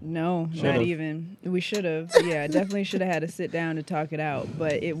call? No, Should've. not even. We should have. Yeah, definitely should have had to sit down to talk it out.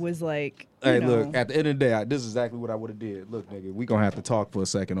 But it was like, Hey, look, at the end of the day, this is exactly what I would have did. Look, nigga, we gonna have to talk for a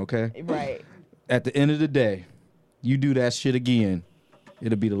second, okay? right. At the end of the day, you do that shit again,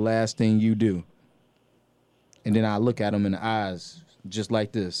 it'll be the last thing you do. And then I look at him in the eyes just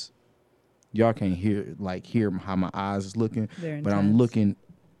like this. Y'all can't hear how my eyes is looking, They're but I'm intense. looking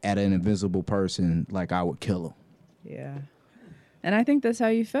at an invisible person like I would kill him. Yeah. And I think that's how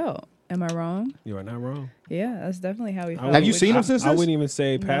you felt. Am I wrong? You are not wrong. Yeah, that's definitely how we felt. Have you which- seen him since I this? wouldn't even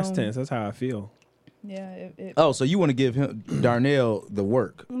say past No. tense. That's how I feel. Yeah. It Oh, so you want to give him Darnell the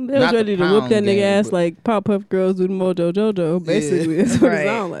work? They was Not the ready to whoop pound that nigga game, ass but- like Powerpuff Girls do the Mojo Jojo. Basically, that's what it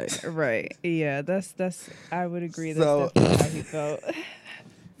sound like. Right. Yeah, that's I would agree. So- That's definitely how he felt.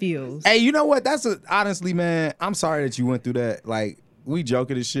 Feels. Hey, you know what? Honestly, man, I'm sorry that you went through that. Like, we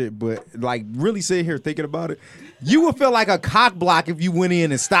joking and shit, but like really sitting here thinking about it, you would feel like a cock block if you went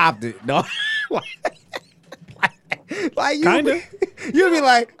in and stopped it. No, like you Kinda. You'd be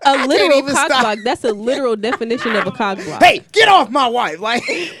like A I can't literal even cock stop. block. That's a literal definition of a cock block. Hey, get off my wife! Like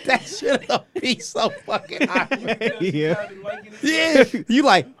that shit would be so fucking awkward. Yeah. Yeah, you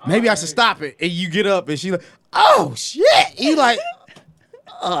like maybe I should stop it, and you get up and she like, oh shit! You like,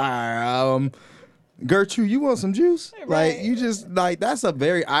 Gertrude, you want some juice? Like you just like that's a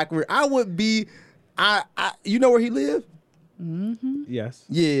very awkward. I would be, I you know where he lived? Yes.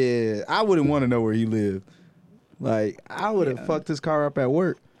 Yeah, I wouldn't want to know where he lived. Like I would have fucked his car up at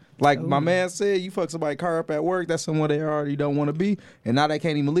work. Like my man said, you fuck somebody's car up at work, that's somewhere they already don't want to be, and now they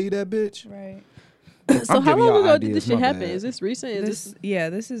can't even leave that bitch. Right. So I'm how giving long y'all ago did ideas, this shit my happen? bad. Is this recent? Is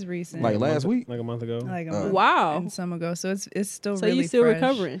This is recent. Like last week? Like a month ago. Like a Oh. month Wow. and some ago. So it's still so really you still fresh.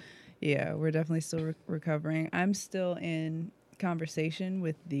 recovering? Yeah, we're definitely still recovering. I'm still in conversation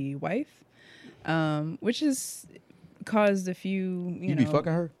with the wife, which has caused a few. You be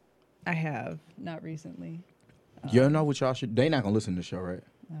fucking her? I have not recently. You know what y'all should? They not gonna listen to the show, right?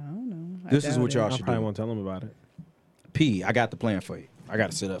 I don't know. I This is doubt what it. y'all I should probably do. won't tell him about it. P, I got the plan for you. I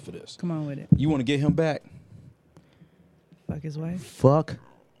got to sit up for this. Come on with it. You want to get him back? Fuck his wife. Fuck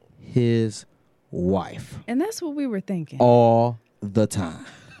his wife And that's what we were thinking. all the time.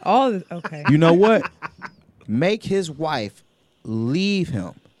 Okay. You know what? Make his wife leave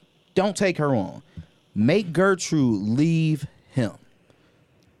him. Don't take her on. Make Gertrude leave him.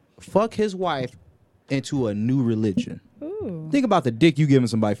 Fuck his wife into a new religion. Ooh, Think about the dick you giving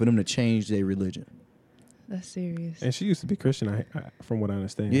somebody for them to change their religion. that's serious. And she used to be Christian, from what I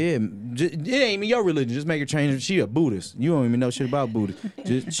understand. Yeah, it ain't even your religion. Just make her change. She a Buddhist. You don't even know shit about Buddhist.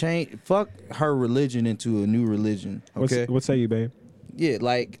 Just change. Fuck her religion into a new religion. Okay. What say you, babe? Yeah,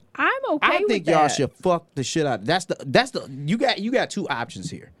 like I'm okay I with think that. y'all should fuck the shit out. That's the you got two options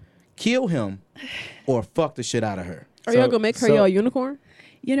here. Kill him or fuck the shit out of her. Are y'all gonna make her y'all unicorn?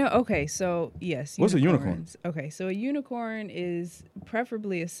 You know, okay, so yes. What's a unicorn? unicorns. Okay, so a unicorn is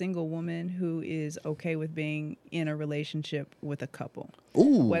preferably a single woman who is okay with being in a relationship with a couple.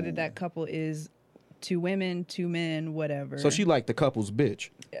 Ooh. Whether that couple is 2 women, 2 men, whatever. So she like the couple's bitch.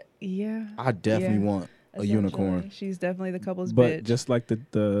 Yeah. I definitely want a unicorn. Essentially, she's definitely the couple's But bitch. just like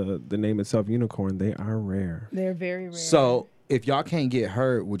the name itself, unicorn, they are rare. They're very rare. So if y'all can't get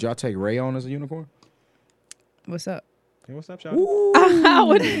her, would y'all take Ray on as a unicorn? What's up? Hey, what's up, Shawty? I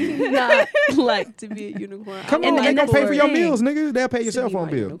would not like to be a unicorn. Come I on, would they like gonna pay for your thing. meals, nigga. They'll pay your to cell be phone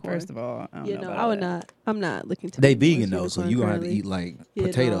my bill. unicorn. First of all, I don't You know know, about I would that. not. I'm not looking to. They be vegan a though, so unicorn you gonna have to currently. eat like You know.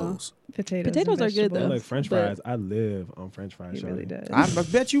 potatoes. Potatoes. Potatoes and are good, I though. vegetables. like French But- fries. I live on French fries. He Shawty. really does. I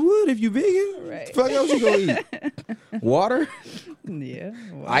bet you would if you vegan. Right. Fuck else you gonna eat? Water, Yeah.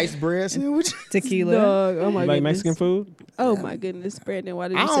 Well, ice bread sandwich. tequila. Dog, oh my You goodness. like Mexican food? Oh my goodness, Brandon, why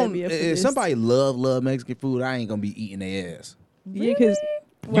did I you set don't. me up for If this? somebody love Mexican food, I ain't gonna be eating their ass. Yeah, because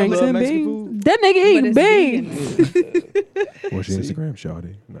You love Mexican Mexican beans. food? That nigga But eating it's beans. vegan. What's your Instagram,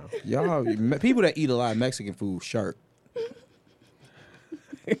 Shawty? No. Y'all, people that eat a lot of Mexican food, shark.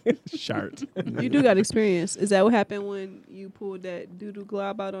 Shart. You do got experience. Is that what happened when you pulled that doo-doo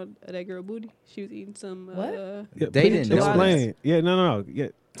glob out on that girl booty? She was eating some. What? Yeah, They please didn't know explain. Yeah, no. Yeah.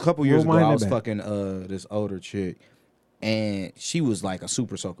 A couple years ago, Rewind I that was back. fucking this older chick, and she was like a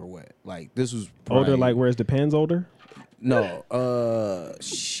super soaker wet. Like this was Older, probably- like where's the pens older? No,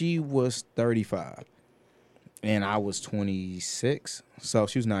 she was 35, and I was 26. So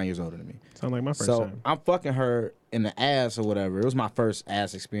she was 9 years older than me. Sound like my first So time. I'm fucking her in the ass or whatever. It was my first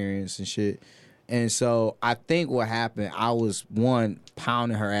ass experience and shit. And so I think what happened, I was one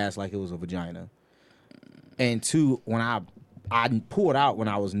pounding her ass like it was a vagina, and two, when I pulled out when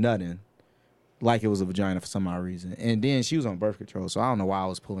I was nutting, like it was a vagina for some odd reason. And then she was on birth control, so I don't know why I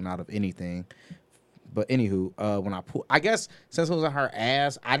was pulling out of anything. But anywho, when I pull, I guess since it was on her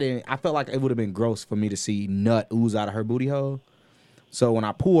ass, I felt like it would have been gross for me to see nut ooze out of her booty hole. So when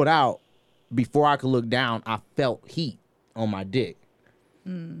I pulled out, before I could look down, I felt heat on my dick.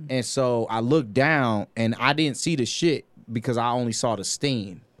 And so I looked down and I didn't see the shit because I only saw the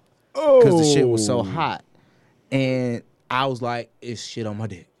steam. Because the shit was so hot. And I was like, it's shit on my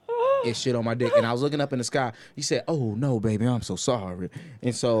dick. It's shit on my dick. And I was looking up in the sky. He said, oh, no, baby, I'm so sorry.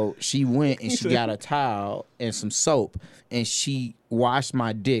 And so she went and she got a towel and some soap. And she washed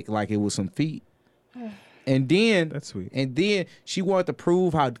my dick like it was some feet. And then That's sweet. And then she wanted to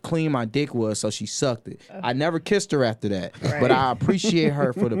prove how clean my dick was, so she sucked it. I never kissed her after that, but I appreciate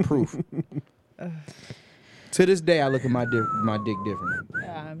her for the proof. To this day, I look at my dick differently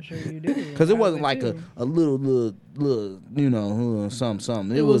Yeah, I'm sure you do. because it I wasn't would like too. a little, you know,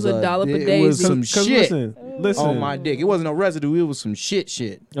 something. It was a dollop of It was Daisy. some 'Cause shit Listen. on my dick. It wasn't no residue. It was some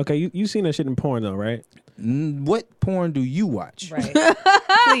shit. Okay, you seen that shit in porn though, right? What porn do you watch? Right.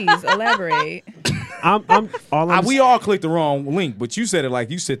 Please elaborate. We all clicked the wrong link, but you said it like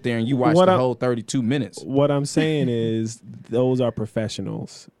you sit there and you watch What the I- whole 32 minutes. What I'm saying is, those are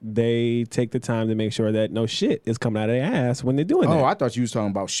professionals. They take the time to make sure that no shit is coming out of their ass when they're doing that. Oh, I thought you was talking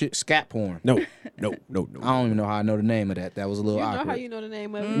about scat porn. No. I don't even know how I know the name of that. That was a little You know awkward. how you know the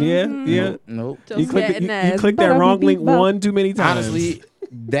name of it? Yeah. Nope. You clicked Scatting you ass. clicked that wrong link one too many times. Honestly,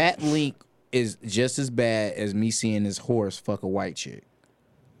 that link is just as bad as me seeing this horse fuck a white chick.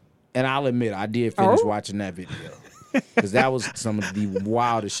 And I'll admit, I did finish watching that video. Because that was some of the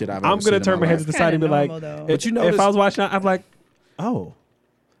wildest shit I've ever I'm seen gonna in turn my head to life. the side and be Kinda like, normal, though. But you know if this- I was watching, I'm like, oh,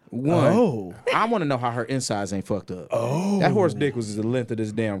 One, I want to know how her insides ain't fucked up. Oh. That horse dick was the length of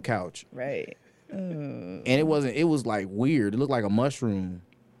this damn couch. Right. And it was like weird. It looked like a mushroom,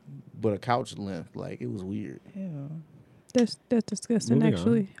 but a couch length. Like, it was weird. Ew. That's disgusting. Moving on.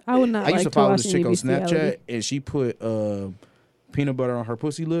 Actually, I would not I used like to follow watch this chick any on Snapchat, bestiality. and she put peanut butter on her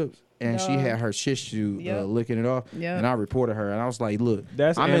pussy lips, and she had her shish shoe Yep. licking it off. Yep. And I reported her, and I was like, "Look,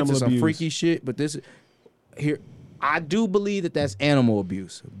 That's I'm animal into some abuse. freaky shit, but this here, I do believe that that's animal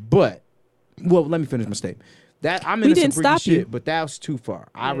abuse. But, well, let me finish my statement. That I'm We into some didn't freaky stop you. shit, but that was too far.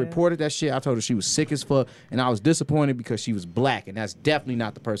 I Yeah. reported that shit. I told her she was sick as fuck, and I was disappointed because she was black, and that's definitely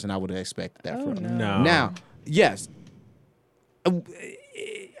not the person I would have expected that Oh, from. no. Now, yes,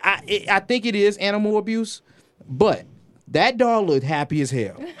 I think it is animal abuse, but that dog looked happy as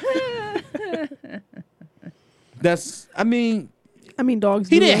hell. I mean, dogs.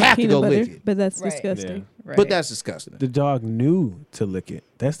 He do didn't like have to peanut go butter, lick it. but that's Right. disgusting. Right. but that's disgusting. the dog knew to lick it.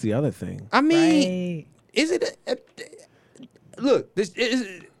 That's the other thing. I mean, Right. is it? Look, this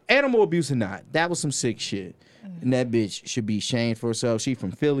is animal abuse or not. That was some sick shit, and that bitch should be shamed for herself. She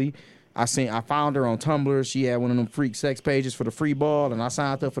from Philly. I found her on Tumblr. She had one of them freak sex pages for the free ball, and I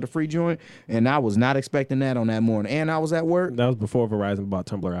signed up for the free joint. And I was not expecting that on that morning. And I was at work. That was before Verizon bought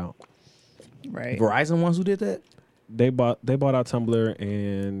Tumblr out. Right. Verizon ones who did that. They bought out Tumblr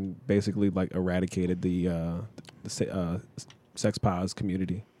and basically like eradicated the sex pos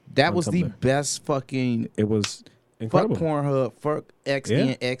community. That on was the Tumblr. best fucking. It was Fuck incredible. Pornhub. Fuck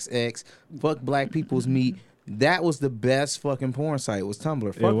XNXX. Fuck Black People's Meat. That was the best fucking porn site. Was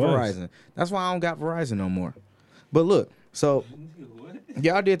Tumblr. Fuck was. Verizon. That's why I don't got Verizon no more. But look, so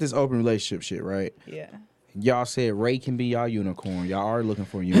y'all did this open relationship shit, right? Yeah. Y'all said Ray can be y'all unicorn. Y'all are looking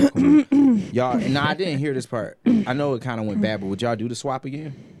for a unicorn. Y'all, and I didn't hear this part. I know it kind of went bad, but would y'all do the swap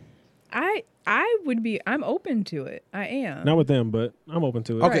again? I would be. I'm open to it. I am. Not with them, but I'm open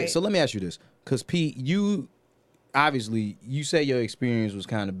to it. Okay, Right. so let me ask you this, because Pete, you obviously you say your experience was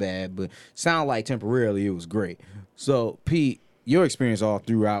kind of bad, but sound like temporarily it was great. So Pete, your experience all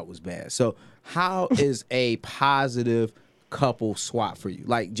throughout was bad. So how is a positive couple swap for you?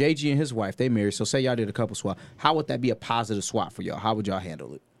 Like JG and his wife, they married. So say y'all did a couple swap. How would that be a positive swap for y'all? How would y'all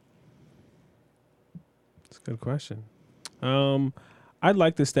handle it? That's a good question. I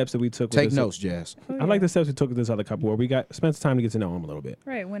like the steps that we took. Take with this. notes, Jazz. Oh, I like yeah. the steps we took with this other couple where we spent some time to get to know them a little bit.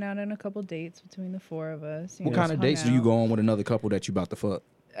 Right. Went out on a couple dates between the four of us. What kind of dates do you go on with another couple that you about to fuck?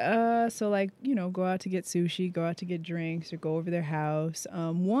 So like, go out to get sushi, go out to get drinks, or go over their house.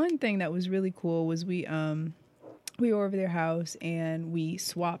 One thing that was really cool was we were over their house and we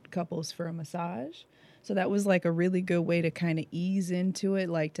swapped couples for a massage. So that was like a really good way to kind of ease into it,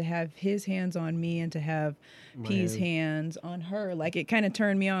 like to have his hands on me and to have P's hands on her. Like it kind of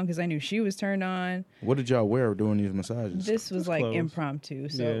turned me on because I knew she was turned on. What did y'all wear during these massages? This was like clothes. impromptu,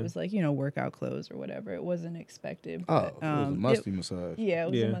 so Yeah. it was like workout clothes or whatever. It wasn't expected. Oh, But, it was a musty massage. Yeah,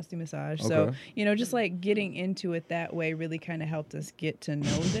 it was Yeah. a musty massage. So, Okay. just like getting into it that way really kind of helped us get to know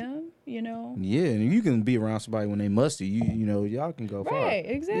them, Yeah, and you can be around somebody when they musty. Y'all can go far. Right,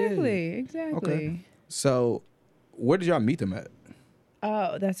 exactly, Yeah. exactly. Okay. So, where did y'all meet them at?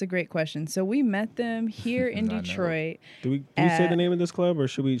 Oh, that's a great question. So we met them here in I know. Detroit. Do we say the At- name of this club, or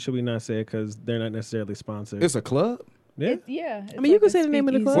should we not say it because they're not necessarily sponsored? It's a club. yeah. It's mean, you like can a say the name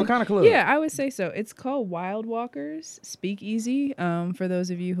of the speakeasy. club. What kind of club? Yeah, I would say so. It's called Wild Walkers Speakeasy. For those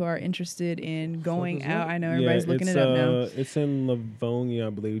of you who are interested in going out, I know everybody's looking it up now. It's in Livonia, I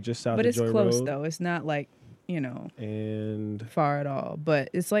believe, just south But of it's Joy close Road. though. It's not like, And far at all. But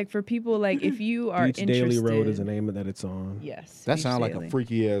it's like for people like if you are Beach interested. Daily Road is the name that it's on. Yes. That Beach sounds like Daily. a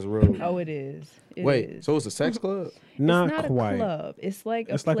freaky ass road. Oh, it is. It Wait, is. so it's a sex club? Not it's not quite. a club. It's like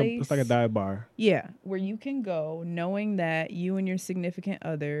It's a like place. it's like a dive bar. Yeah, where you can go knowing that you and your significant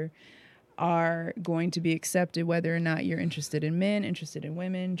other are going to be accepted, whether or not you're interested in men, interested in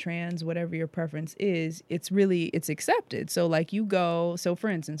women, trans, whatever your preference is. It's accepted. So like you go. So for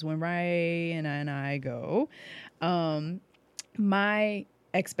instance, when Ray and I go, my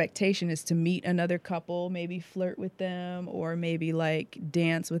expectation is to meet another couple, maybe flirt with them, or maybe like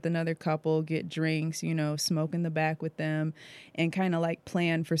dance with another couple, get drinks, smoke in the back with them, and kind of like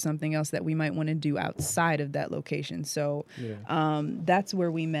plan for something else that we might want to do outside of that location. So that's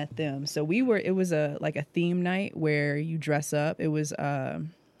where we met them. So it was a theme night where you dress up. It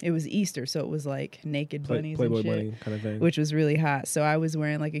was Easter, so it was like naked bunnies Playboy and shit, bunny kind of thing. which was really hot. So I was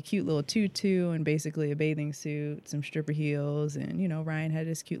wearing like a cute little tutu and basically a bathing suit, some stripper heels, and Ryan had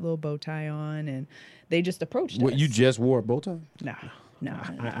his cute little bow tie on, and they just approached What, us. you just wore a bow tie? No.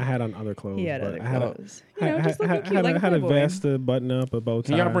 I had on other clothes. He had but other I had clothes. I Just looking cute, like a had a playboy. vest, a button up, a bow tie.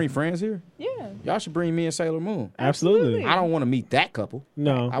 Can y'all bring friends here? Yeah. Y'all should bring me and Sailor Moon. Absolutely. I don't want to meet that couple.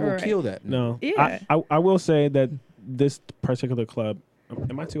 No, I will Right. kill that. no. Yeah. I will say that this particular club.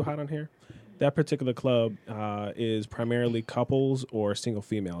 Am I too hot on here? That particular club is primarily couples or single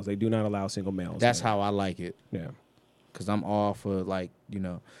females. They do not allow single males. That's there. how I like it. Yeah. Because I'm all for,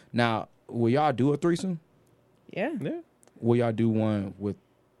 Now, will y'all do a threesome? Yeah. Yeah. Will y'all do one with,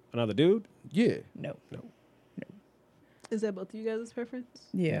 Another dude. yeah. No. Is that both of you guys' preference?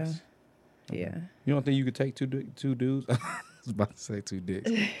 Yeah. Yes. Yeah. You don't think you could take two dudes? I was about to say two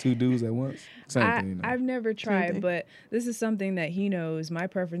dicks. Two dudes at once? Same thing. I've never tried, thing. but this is something that he knows. My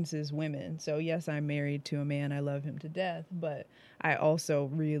preference is women. So yes, I'm married to a man. I love him to death, but I also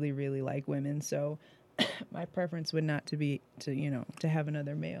really, really like women. So my preference would not to be to have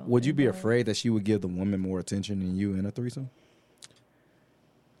another male. Would you be involved. afraid that she would give the woman more attention than you in a threesome?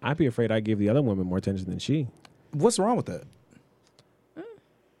 I'd be afraid I'd give the other woman more attention than she. What's wrong with that?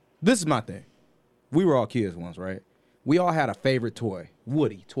 This is my thing. We were all kids once, right? We all had a favorite toy,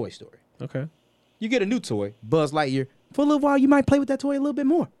 Woody, Toy Story. Okay. You get a new toy, Buzz Lightyear. For a little while, you might play with that toy a little bit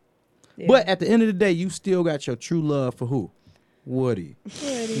more. Yeah. But at the end of the day, you still got your true love for who? Woody.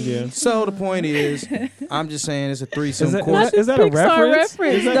 Yeah. So the point is, I'm just saying it's a threesome. Is that, court. is that a Pixar reference?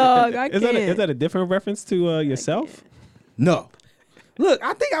 reference, dog. I Is can't. that a different reference to yourself? No. Look,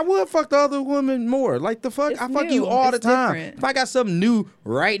 I think I would fuck the other woman more. Like the fuck, It's I fuck new. you all It's the time. different. If I got something new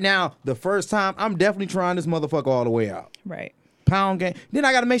right now, the first time, I'm definitely trying this motherfucker all the way out. Right. Pound game. Then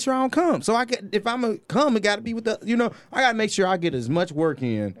I got to make sure I don't come. So if I'm a come, it got to be with the. I got to make sure I get as much work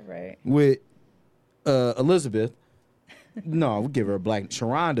in Right. with Elizabeth. No, we'll give her a black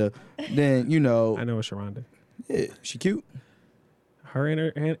Sharonda. Then I know it's Sharonda. yeah, she cute. Her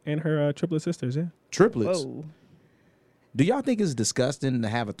and her triplet sisters. Yeah. Triplets. Whoa. Do y'all think it's disgusting to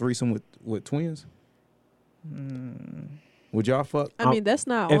have a threesome with twins? Would y'all fuck? I mean, that's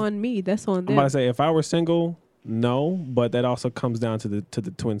not if- on me. That's on I'm them. about to say if I were single, no, but that also comes down to the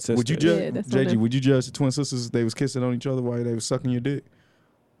twin sisters. Would you Yeah, judge, that's on JG? them. Would you judge the twin sisters if they was kissing on each other while they was sucking your dick?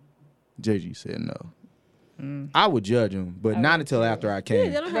 JG said no. I would judge them, but I not would until too. after I Yeah,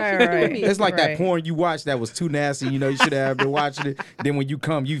 came. they don't have Right, shit to do with right. me. It's like that Right. porn you watched that was too nasty. You should have been watching it. Then when you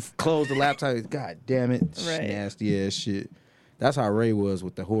come, you close the laptop. God damn it, Right. nasty ass shit. That's how Ray was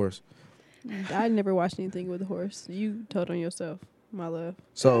with the horse. I never watched anything with a horse. You told on yourself, my love.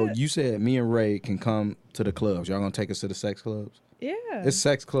 So you said me and Ray can come to the clubs. Y'all gonna take us to the sex clubs? Yeah. It's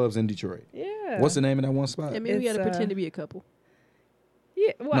sex clubs in Detroit. Yeah. What's the name of that one spot? I mean, we It's, gotta pretend to be a couple.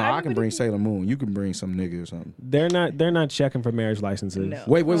 Yeah. Well, No, I can what bring do you- Sailor Moon. You can bring some nigga or something. They're not checking for marriage licenses. No.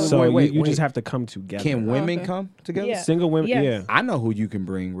 Wait, So wait. you just have to come together. Can women Okay. come together? Yeah. Single women? Yes. Yeah. I know who you can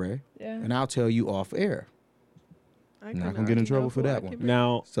bring, Ray, Yeah. and I'll tell you off air. I Not couldn't gonna get in argue trouble no for that I one. can-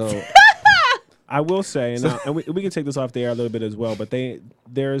 Now So I will say, and we can take this off the air a little bit as well, but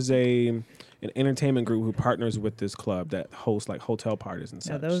there's an entertainment group who partners with this club that hosts like hotel parties and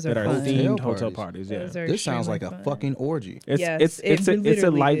Yeah, such those that are are fun. themed Hotel hotel parties. parties. Yeah. Those are this sounds like extremely a fun. fucking orgy. Yes, it it's a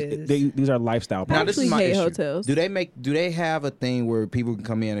literally life. is. These are lifestyle Now parties. this is actually my hate issue. hotels. Do they have a thing where people can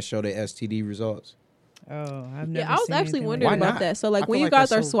come in and show their STD results? Oh, I've never. Yeah, I was seen actually anything wondering Why like about not? that. So, I like, feel when you like guys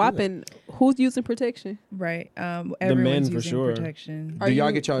that's are so good. swapping, who's using protection? that. Right. men Everyone's for using sure. protection. Are Do y'all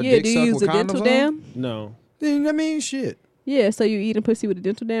you- get y'all yeah, dick do you sucked use with a dental condoms on? dam? No, Then I mean shit. Yeah, so you eating pussy with a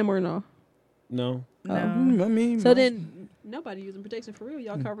dental dam or no? no. No. I mean, So then nobody using protection for real.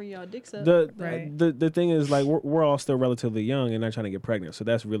 Y'all covering y'all dicks up. Right. The thing is, like, we're all still relatively young and not trying to get pregnant, so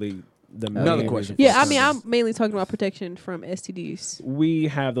that's really the Another main question. reason for Yeah, I the mean, condom. I'm mainly talking about protection from STDs. We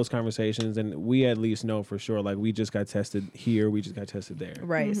have those conversations, and we at least know for sure. Like, we just got tested here, we just got tested there.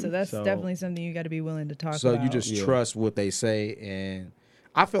 Right. So that's So- definitely something you got to be willing to talk So about. you just Yeah. trust what they say, and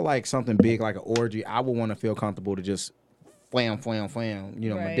I feel like something big like an orgy, I would want to feel comfortable to just flam, my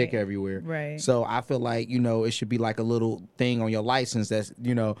Right. dick everywhere. Right. So I feel like, it should be like a little thing on your license that's,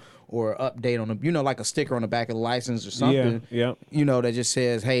 or update on the, like a sticker on the back of the license or something, Yeah, yeah. that just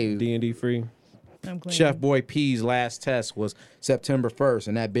says, hey, D&D free. I'm clean. Chef Boy P's last test was September 1st,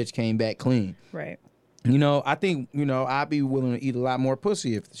 and that bitch came back clean. Right. I think, I'd be willing to eat a lot more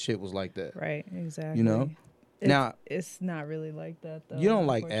pussy if the shit was like that. Right. Exactly. You know? It's, Now- it's not really like that though. You don't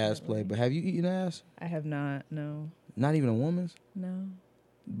like ass play, unfortunately. but have you eaten ass? I have not. No. Not even a woman's? No.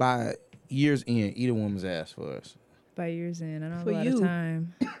 By years in, eat a woman's ass for us. By years in, I don't have For a lot you. of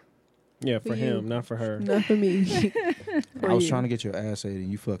time. Yeah, for For you. him, not for her. Not for me. I was trying to get your ass ate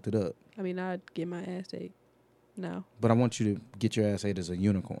and you fucked it up. I mean, I'd get my ass ate. No, But I want you to get your ass ate as a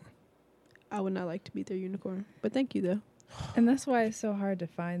unicorn. I would not like to be their unicorn. But thank you, though. And that's why it's so hard to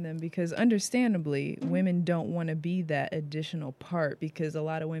find them, because understandably, women don't want to be that additional part, because a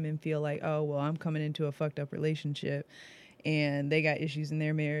lot of women feel like, oh, well, I'm coming into a fucked up relationship and they got issues in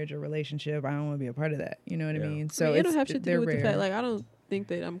their marriage or relationship. I don't want to be a part of that. You know what Yeah. I mean? So it don't have shit to they're do with rare. the fact. Like, I don't think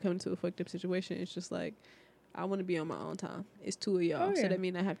that I'm coming to a fucked up situation. It's just like I want to be on my own time. It's two of y'all, Oh, so yeah. that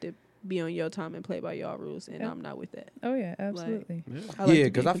mean I have to be on your time and play by y'all rules, and Yeah. I'm not with that. Oh, yeah, absolutely. I like Yeah, to be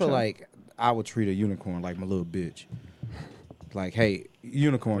because in I feel control. like I would treat a unicorn like my little bitch. Like, hey,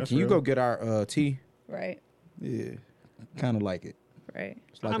 unicorn, That's can you real. go get our tea? Right. Yeah, kind of like it. Right.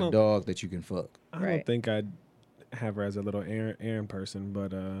 It's like I a don't- dog that you can fuck. I don't Right. think I'd have her as a little Aaron person,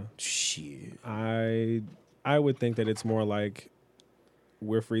 but Shit. I would think that it's more like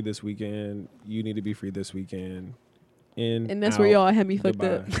we're free this weekend. You need to be free this weekend. And that's where out, y'all had me fucked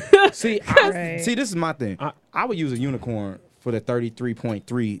goodbye. up. See, Right. see, this is my thing. I- I would use a unicorn for the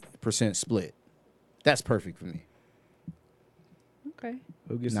 33.3% split. That's perfect for me. Okay.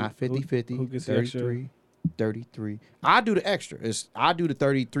 Who gets Not the- 50-50, Who gets the extra? 33. I do the extra. I do the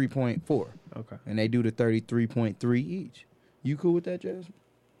 33.4, Okay. and they do the 33.3 each. You cool with that, Jasmine?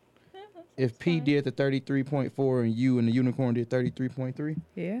 If P fine. did the 33.4 and you and the unicorn did 33.3,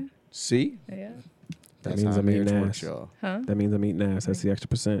 Yeah. see? Yeah. That's means how I'm eating marriage works, ass. y'all. Huh? That means I'm eating ass. That's the extra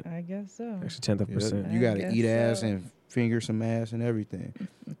percent, I guess so. extra tenth of Yeah, percent. you I got to guess eat ass so. and finger some ass and everything.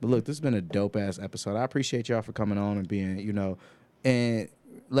 But look, this has been a dope ass episode. I appreciate y'all for coming on and being, and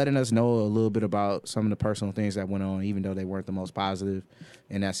letting us know a little bit about some of the personal things that went on, even though they weren't the most positive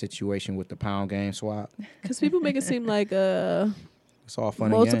in that situation with the pound game swap. Because people make it seem like It's all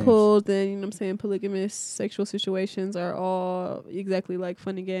fun and games. multiple, then, you know what I'm saying, polygamous sexual situations are all exactly like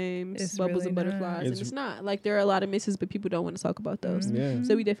funny games, It's bubbles really and butterflies. not. And it's not. Like, there are a lot of misses, but people don't want to talk about those. Yeah.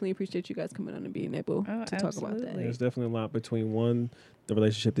 So we definitely appreciate you guys coming on and being able Oh, to talk about that. absolutely. There's definitely a lot between the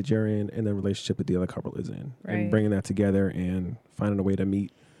relationship that you're in and the relationship that the other couple is in. Right. And bringing that together and finding a way to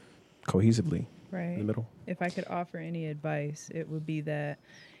meet cohesively in the Right. middle. If I could offer any advice, it would be that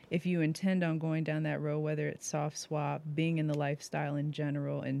if you intend on going down that road, whether it's soft swap, being in the lifestyle in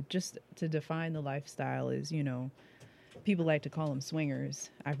general, and just to define the lifestyle is, people like to call them swingers.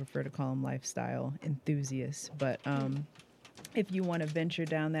 I prefer to call them lifestyle enthusiasts. But if you want to venture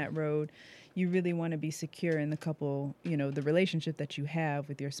down that road, you really want to be secure in the couple, the relationship that you have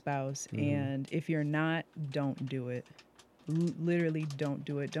with your spouse. And if you're not, don't do it. Literally don't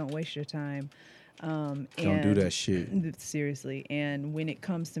do it. Don't waste your time. Don't do that shit. Seriously. And when it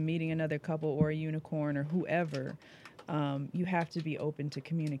comes to meeting another couple or a unicorn or whoever, you have to be open to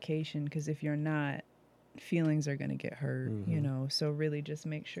communication, because if you're not, feelings are going to get hurt, So really just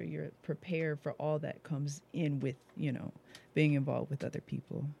make sure you're prepared for all that comes in with, being involved with other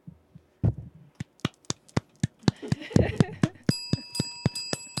people.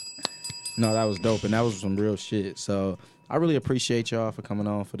 No, that was dope, and that was some real shit. So I really appreciate y'all for coming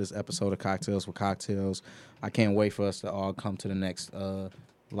on for this episode of Cocktails with Cocktails. I can't wait for us to all come to the next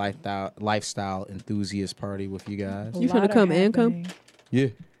lifestyle enthusiast party with you guys. You finna come and come? Yeah,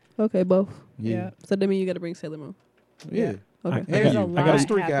 Okay, both. yeah, So that means you got to bring Sailor Moon. yeah. Okay. There's a I lot got us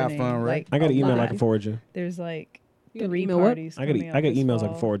three guys happening. fun, right? I got an a email I lot. can forward you. There's like You got 3 email what? parties I got coming up emails this I can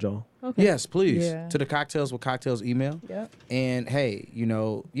fall. forward y'all. Okay. Yes, please. Yeah. To the Cocktails with Cocktails email. Yep. And hey,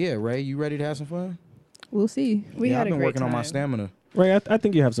 Ray, you ready to have some fun? We'll see. We had I've been a great working on my time. stamina. Right, I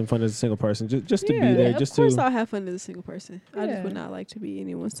think you have some fun as a single person, just to be Yeah, there, Of just course, to. I'll have fun as a single person. I just Yeah. would not like to be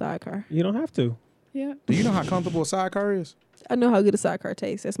anyone's sidecar. You don't have to. Yeah. Do you know how comfortable a sidecar is? I know how good a sidecar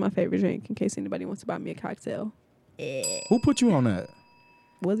tastes. That's my favorite drink. In case anybody wants to buy me a cocktail. Who put you on that?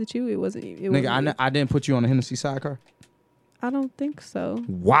 Was it you? It wasn't you. It Nigga, wasn't you. I didn't put you on the Hennessy sidecar. I don't think so.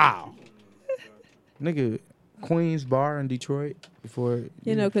 Wow. Nigga, Queens Bar in Detroit before.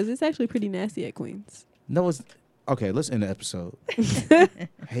 You know, because it's actually pretty nasty at Queens. No, it's. Okay, let's end the episode.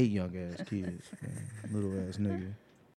 Hate young ass kids. Man. Little ass nigga.